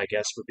underrated, I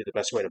guess would be the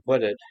best way to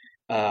put it.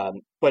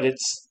 But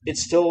it's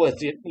still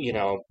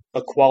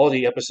a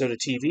quality episode of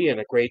TV and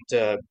a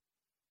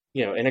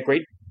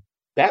great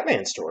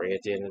Batman story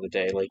at the end of the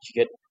day. Like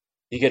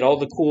you get all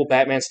the cool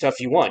Batman stuff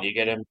you want. You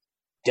get him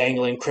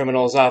dangling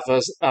criminals off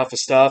of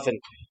stuff and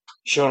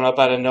showing up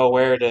out of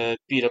nowhere to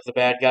beat up the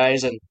bad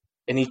guys, and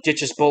he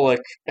ditches Bullock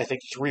I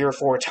think 3 or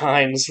 4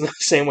 times the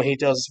same way he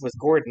does with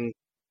Gordon.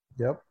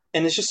 Yep.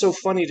 And it's just so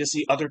funny to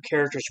see other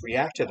characters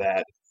react to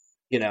that.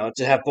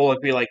 To have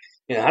Bullock be like,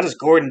 how does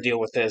Gordon deal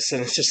with this?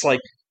 And it's just like,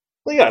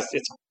 well, yeah,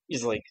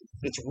 he's like,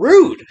 it's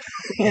rude,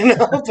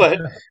 but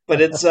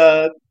but it's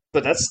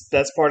but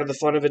that's part of the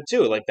fun of it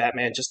too. Like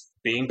Batman just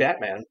being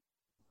Batman.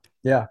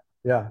 Yeah,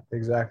 yeah,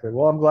 exactly.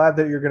 Well, I'm glad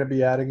that you're going to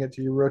be adding it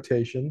to your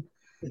rotation.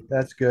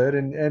 That's good,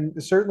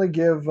 and certainly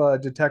give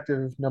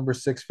Detective Number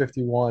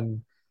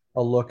 651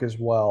 a look as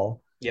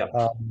well. Yeah,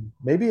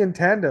 Maybe in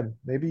tandem.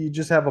 Maybe you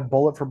just have a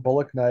bullet for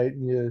Bullock night,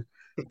 and you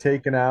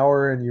take an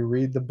hour and you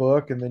read the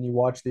book, and then you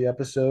watch the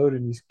episode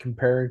and you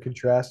compare and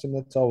contrast them.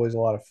 That's always a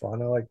lot of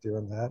fun. I like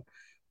doing that.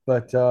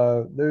 But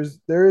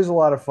there is a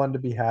lot of fun to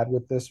be had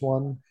with this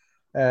one,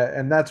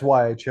 and that's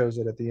why I chose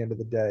it at the end of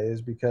the day,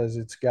 is because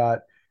it's got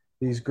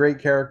these great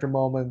character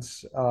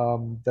moments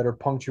that are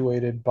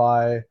punctuated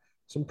by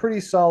some pretty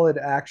solid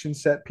action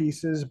set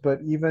pieces, but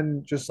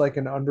even just like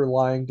an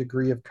underlying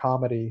degree of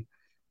comedy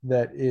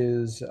that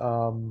is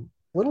a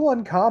little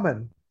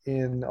uncommon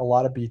in a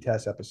lot of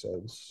BTS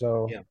episodes.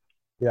 So, yeah.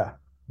 yeah,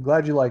 I'm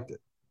glad you liked it.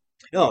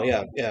 Oh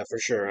yeah, yeah, for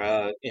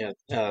sure.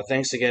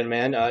 Thanks again,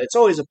 man. It's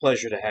always a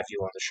pleasure to have you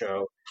on the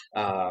show.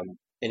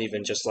 And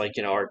even just like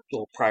our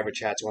little private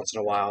chats once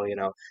in a while.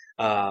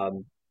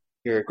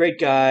 You're a great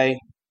guy,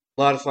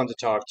 a lot of fun to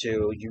talk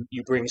to.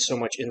 You bring so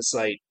much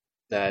insight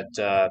that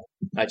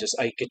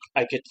I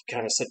could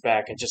kind of sit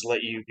back and just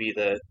let you be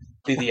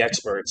the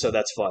expert. So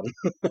that's fun.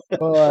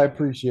 Well, I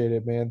appreciate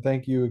it, man.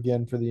 Thank you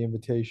again for the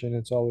invitation.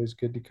 It's always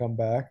good to come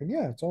back. And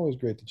yeah, it's always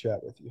great to chat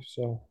with you.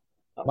 So,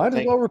 might as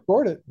Thank well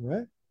record it,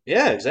 right?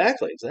 Yeah,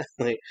 exactly,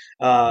 exactly.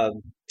 Um,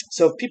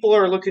 so people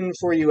are looking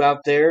for you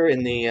out there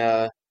in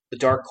the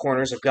dark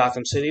corners of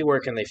Gotham City. Where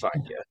can they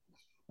find you?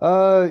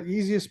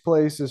 Easiest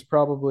place is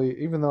probably,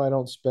 even though I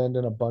don't spend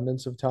an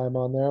abundance of time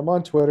on there, I'm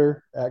on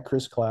Twitter at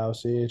Chris Clow,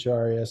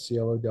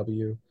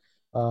 CHRISCLOW.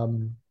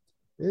 Um,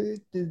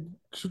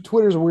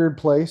 Twitter's a weird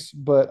place,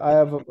 but I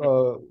have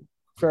a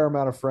fair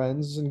amount of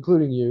friends,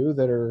 including you,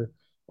 that are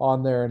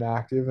on there and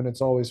active, and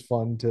it's always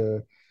fun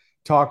to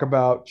talk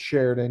about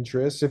shared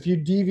interests. If you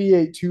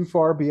deviate too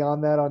far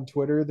beyond that on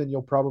Twitter, then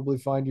you'll probably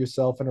find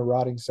yourself in a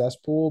rotting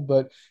cesspool.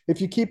 But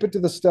if you keep it to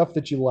the stuff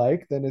that you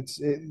like, then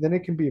then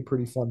it can be a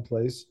pretty fun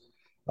place.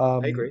 I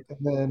agree.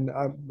 And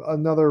then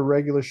another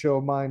regular show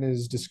of mine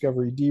is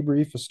Discovery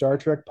Debrief, a Star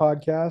Trek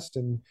podcast,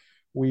 and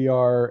we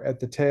are at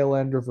the tail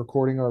end of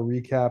recording our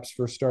recaps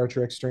for Star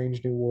Trek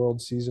Strange New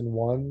World season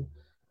 1,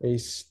 a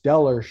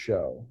stellar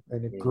show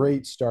and a Mhm.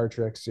 great Star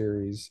Trek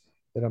series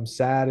that I'm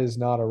sad is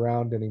not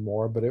around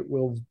anymore, but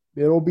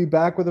it'll be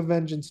back with a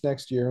vengeance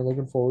next year.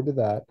 Looking forward to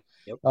that.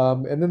 Yep.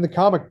 And then the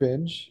Comic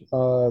Binge,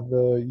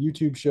 the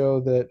YouTube show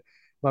that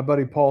my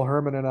buddy Paul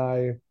Herman and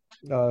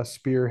I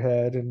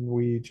spearhead, and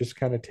we just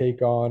kind of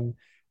take on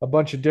a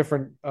bunch of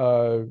different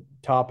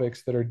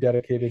topics that are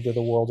dedicated to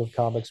the world of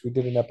comics. We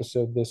did an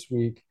episode this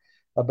week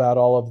about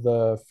all of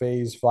the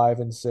Phase 5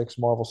 and 6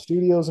 Marvel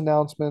Studios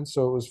announcements,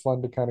 so it was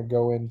fun to kind of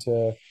go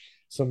into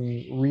some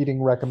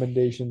reading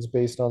recommendations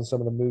based on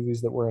some of the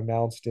movies that were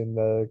announced in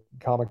the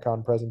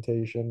Comic-Con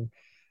presentation.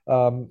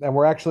 And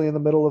we're actually in the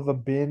middle of a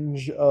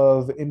binge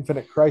of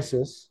Infinite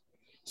Crisis.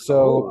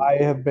 So Oh, I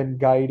have been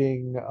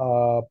guiding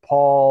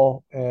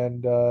Paul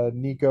and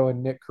Nico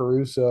and Nick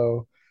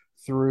Caruso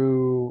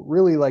through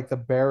really like the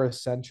bare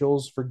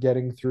essentials for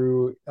getting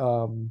through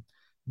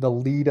the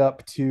lead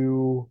up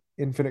to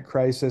Infinite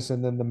Crisis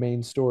and then the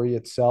main story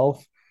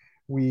itself.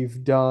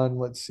 We've done,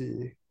 let's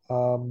see,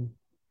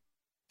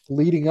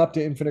 leading up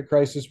to Infinite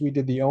Crisis, we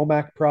did the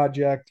OMAC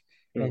project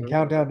and hmm.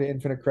 Countdown to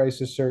Infinite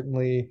Crisis,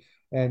 certainly,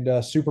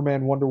 and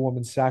Superman Wonder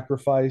Woman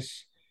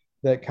Sacrifice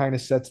that kind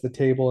of sets the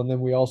table. And then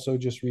we also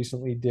just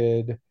recently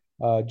did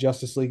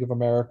Justice League of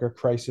America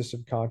Crisis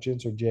of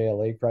Conscience, or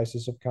JLA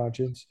Crisis of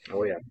Conscience.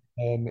 Oh yeah.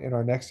 And in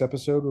our next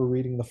episode, we're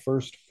reading the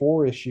first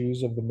four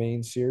issues of the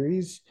main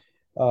series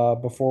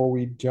before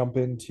we jump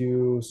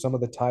into some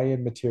of the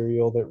tie-in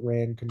material that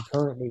ran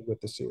concurrently with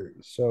the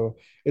series. So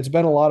it's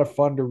been a lot of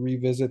fun to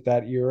revisit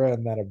that era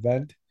and that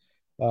event.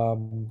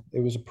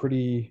 It was a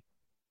pretty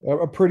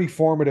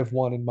formative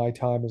one in my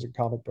time as a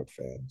comic book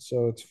fan.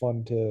 So it's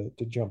fun to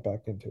jump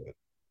back into it.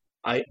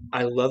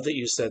 I love that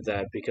you said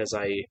that because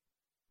I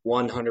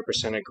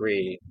 100%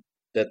 agree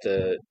that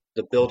the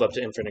build up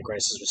to Infinite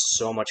Crisis was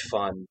so much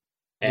fun.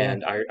 Yeah,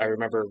 And I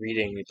remember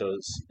reading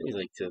those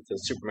like the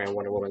Superman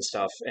Wonder Woman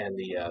stuff and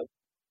the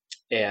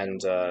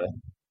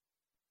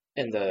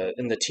and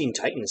the Teen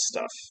Titans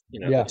stuff,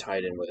 that yeah,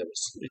 tied in with it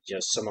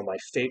was some of my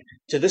favorite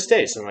to this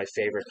day, some of my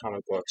favorite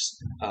comic books,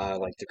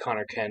 like the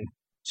Connor Kent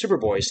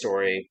Superboy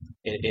story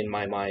in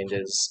my mind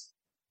is,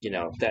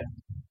 that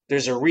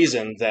there's a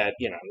reason that,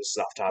 this is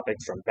off topic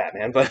from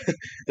Batman, but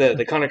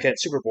the Connor Kent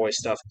Superboy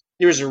stuff,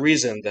 there's a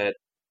reason that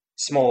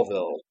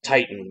Smallville,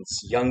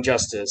 Titans, Young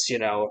Justice,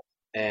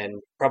 and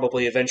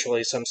probably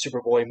eventually some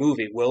Superboy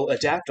movie will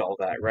adapt all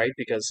that, right?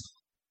 Because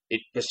it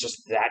was just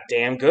that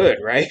damn good,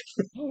 right?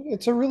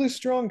 it's a really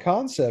strong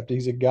concept.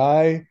 He's a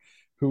guy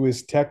who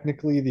is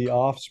technically the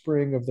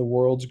offspring of the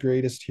world's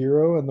greatest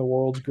hero and the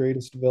world's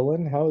greatest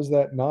villain. How is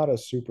that not a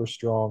super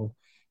strong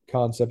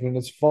concept? And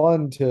it's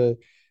fun to.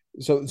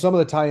 So some of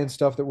the tie-in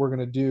stuff that we're going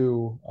to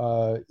do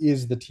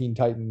is the Teen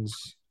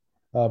Titans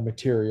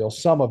material.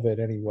 Some of it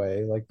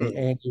anyway, like the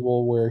Mm,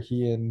 annual where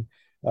he and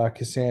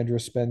Cassandra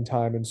spend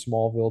time in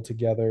Smallville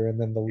together,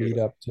 and then the lead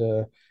beautiful. up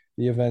to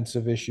the events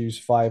of issues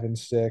 5 and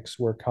 6,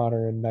 where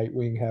Connor and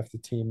Nightwing have to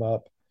team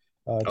up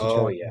to try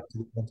Oh to yeah. get to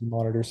the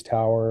Anti-Monitor's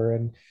tower.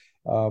 And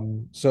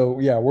so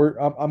yeah,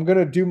 I'm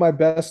gonna do my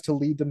best to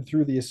lead them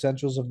through the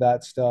essentials of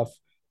that stuff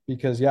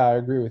because yeah, I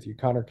agree with you.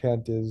 Connor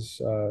Kent is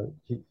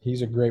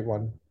he's a great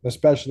one,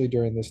 especially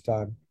during this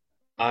time.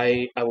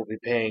 I will be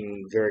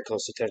paying very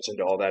close attention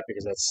to all that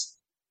because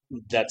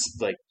that's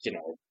like,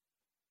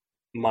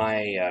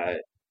 my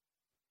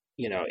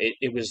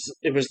it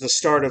was the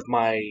start of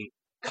my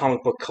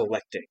comic book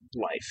collecting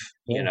life,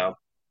 Yeah,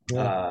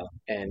 yeah,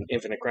 and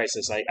Infinite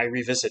Crisis I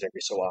revisit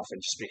every so often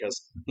just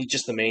because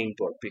just the main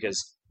book because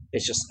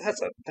it's just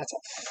that's a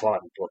fun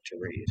book to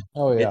read.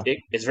 oh yeah,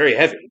 It's very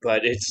heavy,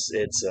 but it's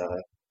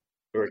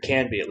or it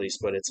can be at least,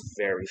 but it's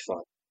very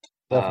fun.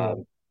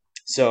 definitely.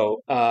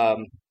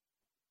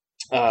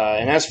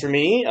 And as for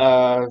me,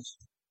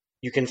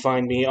 you can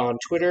find me on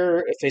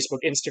Twitter, Facebook,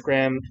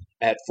 Instagram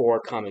at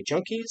 4comic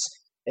junkies.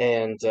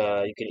 And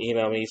you can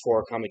email me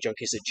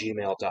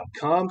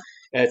 4comicjunkies@gmail.com.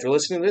 And if you're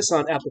listening to this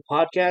on Apple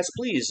Podcasts,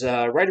 please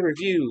write a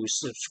review,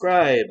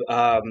 subscribe,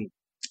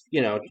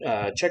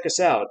 check us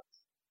out.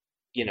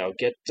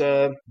 Get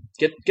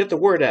the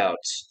word out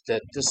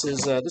that this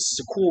is a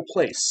cool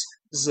place.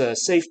 This is a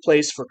safe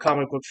place for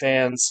comic book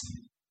fans,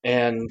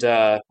 and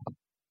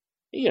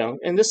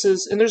and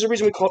there's a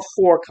reason we call it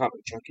For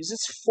Comic Junkies.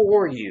 It's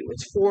for you.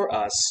 It's for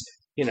us.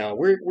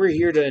 We're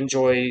here to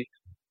enjoy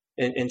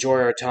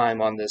our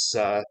time on this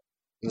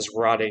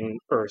rotting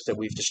earth that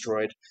we've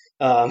destroyed.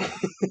 Um,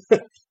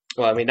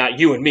 well, I mean, not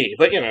you and me,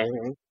 but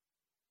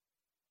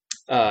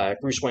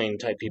Bruce Wayne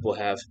type people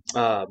have.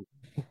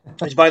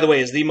 Which, by the way,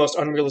 is the most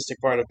unrealistic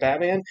part of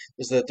Batman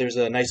is that there's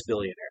a nice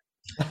billionaire.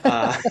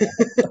 Uh,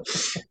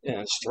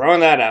 just throwing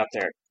that out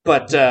there.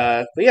 But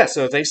yeah,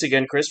 so thanks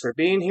again, Chris, for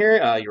being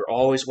here. You're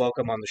always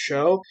welcome on the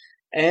show.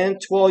 And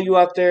to all you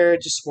out there,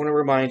 just want to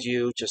remind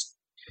you, just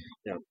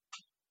you know,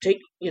 take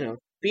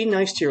be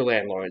nice to your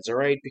landlords, all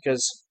right?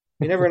 Because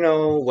you never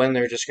know when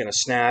they're just gonna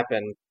snap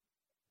and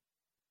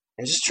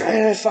just try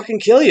to fucking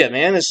kill you,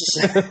 man. It's just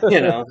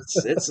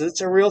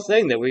it's a real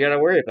thing that we got to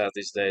worry about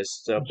these days.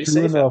 So be True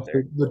safe out enough.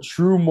 there. The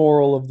true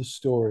moral of the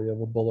story of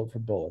A Bullet for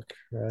Bullock,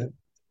 right?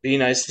 Be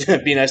nice.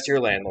 Be nice to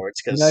your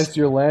landlords, Be nice because to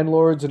your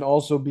landlords and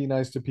also be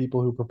nice to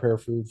people who prepare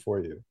food for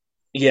you.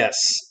 yes,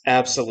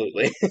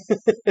 absolutely.